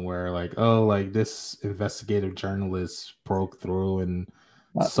Kenny somewhere. Like, oh, like this investigative journalist broke through and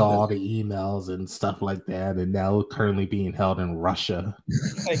saw the emails and stuff like that, and now currently being held in Russia.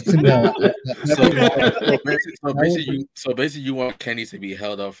 No, So basically, you want Kenny to be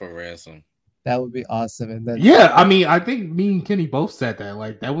held up for ransom. that would be awesome. And then Yeah, I mean, I think me and Kenny both said that.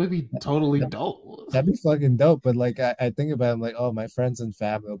 Like, that would be totally dope. that'd be fucking dope. But like, I think about it, I'm like, oh, my friends and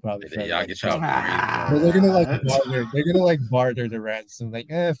family will probably try Yeah, I to, get y'all. but they're gonna like barter. They're gonna like barter the ransom. Like,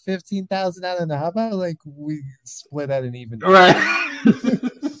 15,000. I don't know. How about like we split at an even? Right.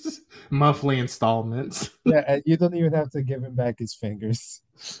 Monthly installments. Yeah, and you don't even have to give him back his fingers.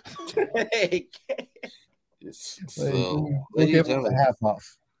 Like, we'll give him a half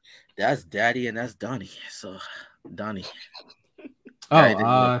off. That's Daddy and that's Donnie. So Donnie.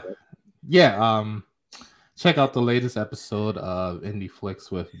 Oh, yeah. Check out the latest episode of Indie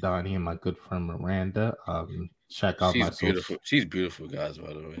Flicks with Donnie and my good friend Miranda. Check out my beautiful. She's beautiful, guys.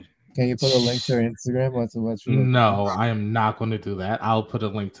 By the way. Can you put a link to her Instagram? What's No, I am not going to do that. I'll put a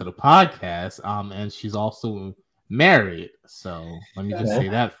link to the podcast. And she's also married. So let me just say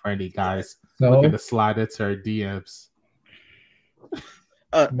that for any guys looking to slide into her DMs.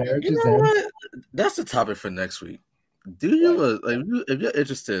 You know what? That's the topic for next week. Do you if you're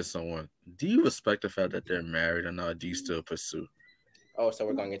interested in someone, do you respect the fact that they're married or not? Do you still pursue? Oh, so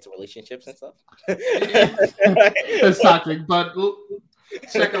we're going into relationships and stuff? It's toxic, but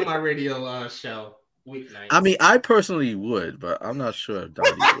check out my radio show weeknights. I mean, I personally would, but I'm not sure if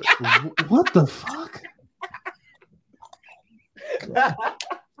Donnie would. What the fuck?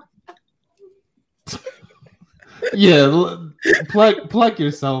 Yeah, plug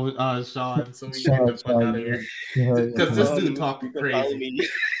yourself, Sean, so we can get the fuck out of here. Because this dude talking crazy.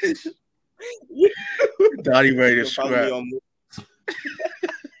 Donnie ready to scrap.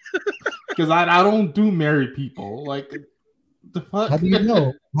 Because I don't do married people. Like, the fuck? How do you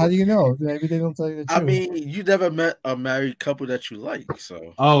know? How do you know? Maybe they don't tell you the truth. I mean, you never met a married couple that you like,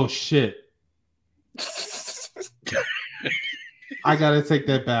 so. Oh, shit. I gotta take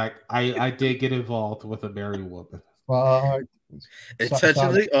that back. I did get involved with a married woman.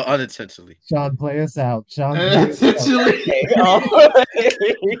 Intentionally or unintentionally? Sean, play us out. Sean, intentionally.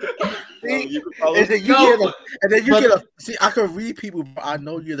 See, I can read people, but I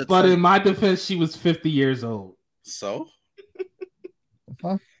know you're the. But in my defense, she was 50 years old. So. The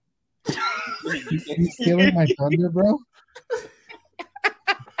fuck? You stealing my thunder, bro?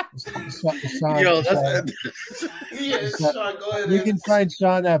 Sean, Yo, Sean, go ahead. You can find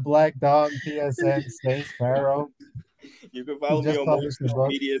Sean at Black Dog PSN Stays Pharaoh. You can follow me on most social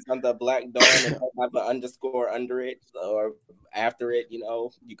medias under Black Dawn and have an underscore under it or after it. You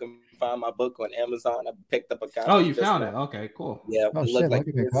know, you can find my book on Amazon. I picked up a copy. Oh, you found it? Okay, cool. Yeah. Oh shit! Look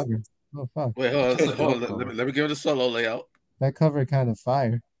at the cover. Oh fuck! Wait, hold on. Let me give it a solo layout. That cover kind of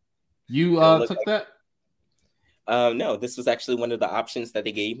fire. You took that? No, this was actually one of the options that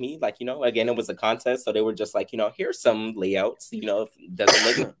they gave me. Like, you know, again, it was a contest, so they were just like, you know, here's some layouts. You know, does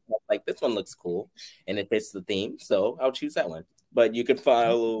it look like this one looks cool and it fits the theme? So I'll choose that one. But you can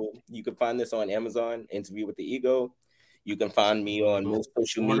find this on Amazon. Interview with the Ego. You can find me on most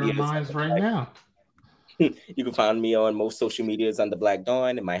social media right now. You can find me on most social medias under Black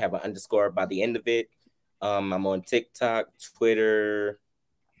Dawn. It might have an underscore by the end of it. I'm on TikTok, Twitter,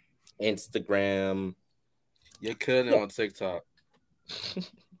 Instagram. You're killing it on TikTok.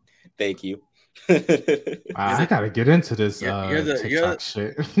 Thank you. I gotta get into this TikTok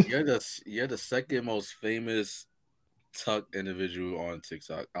shit. You're the second most famous TUC individual on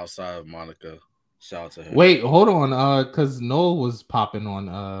TikTok outside of Monica. Shout out to her. Wait, hold on. Because Noah was popping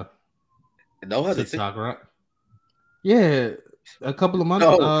on TikTok, right? Yeah, a couple of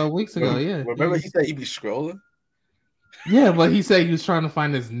months, weeks ago. Yeah. Remember he said he'd be scrolling. Yeah, but he said he was trying to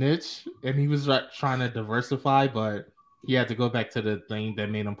find his niche and he was trying to diversify, but he had to go back to the thing that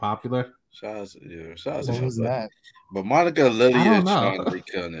made him popular. Shout out to What was that? But Monica, Lily, and Sean, they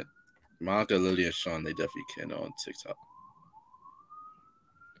killing it. Monica, Lily, and Sean, they definitely can on TikTok.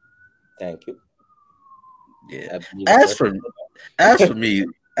 Thank you. Yeah. As for me,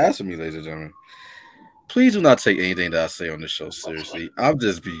 ladies and gentlemen, please do not take anything that I say on this show seriously. I'll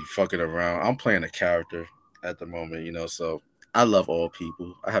just be fucking around. I'm playing a character at the moment, you know, so I love all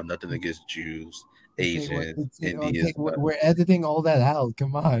people. I have nothing against Jews, Asians, Indians. We're editing all that out.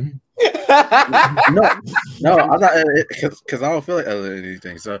 Come on. No, I'm not because I don't feel like editing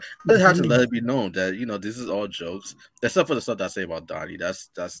anything. So I just have to let it be known that, you know, this is all jokes, except for the stuff that I say about Donnie.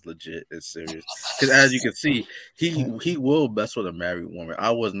 That's legit. It's serious. Because as you can see, he will mess with a married woman. I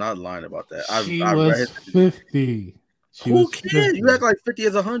was not lying about that. She was 50. Who cares? You act like 50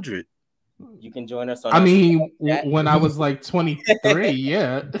 is 100. You can join us on. I mean, when I was like 23,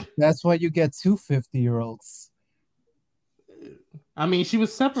 yeah. That's why you get 2 50-year-olds. I mean, she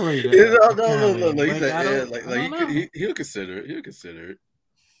was separated. No. He'll consider it. He'll consider it.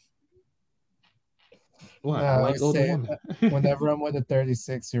 What? No, I like older women. Whenever I'm with a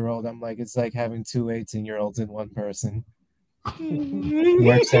 36-year-old, I'm like, it's like having 2 18-year-olds in one person.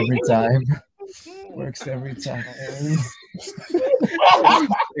 Works every time. Works every time. All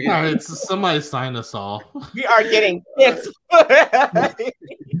right, so somebody sign us off. We are getting kicked.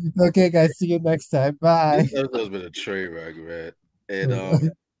 Okay, guys, see you next time. Bye. This has been a train wreck, man.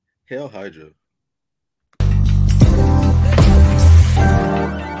 And Hail Hydra.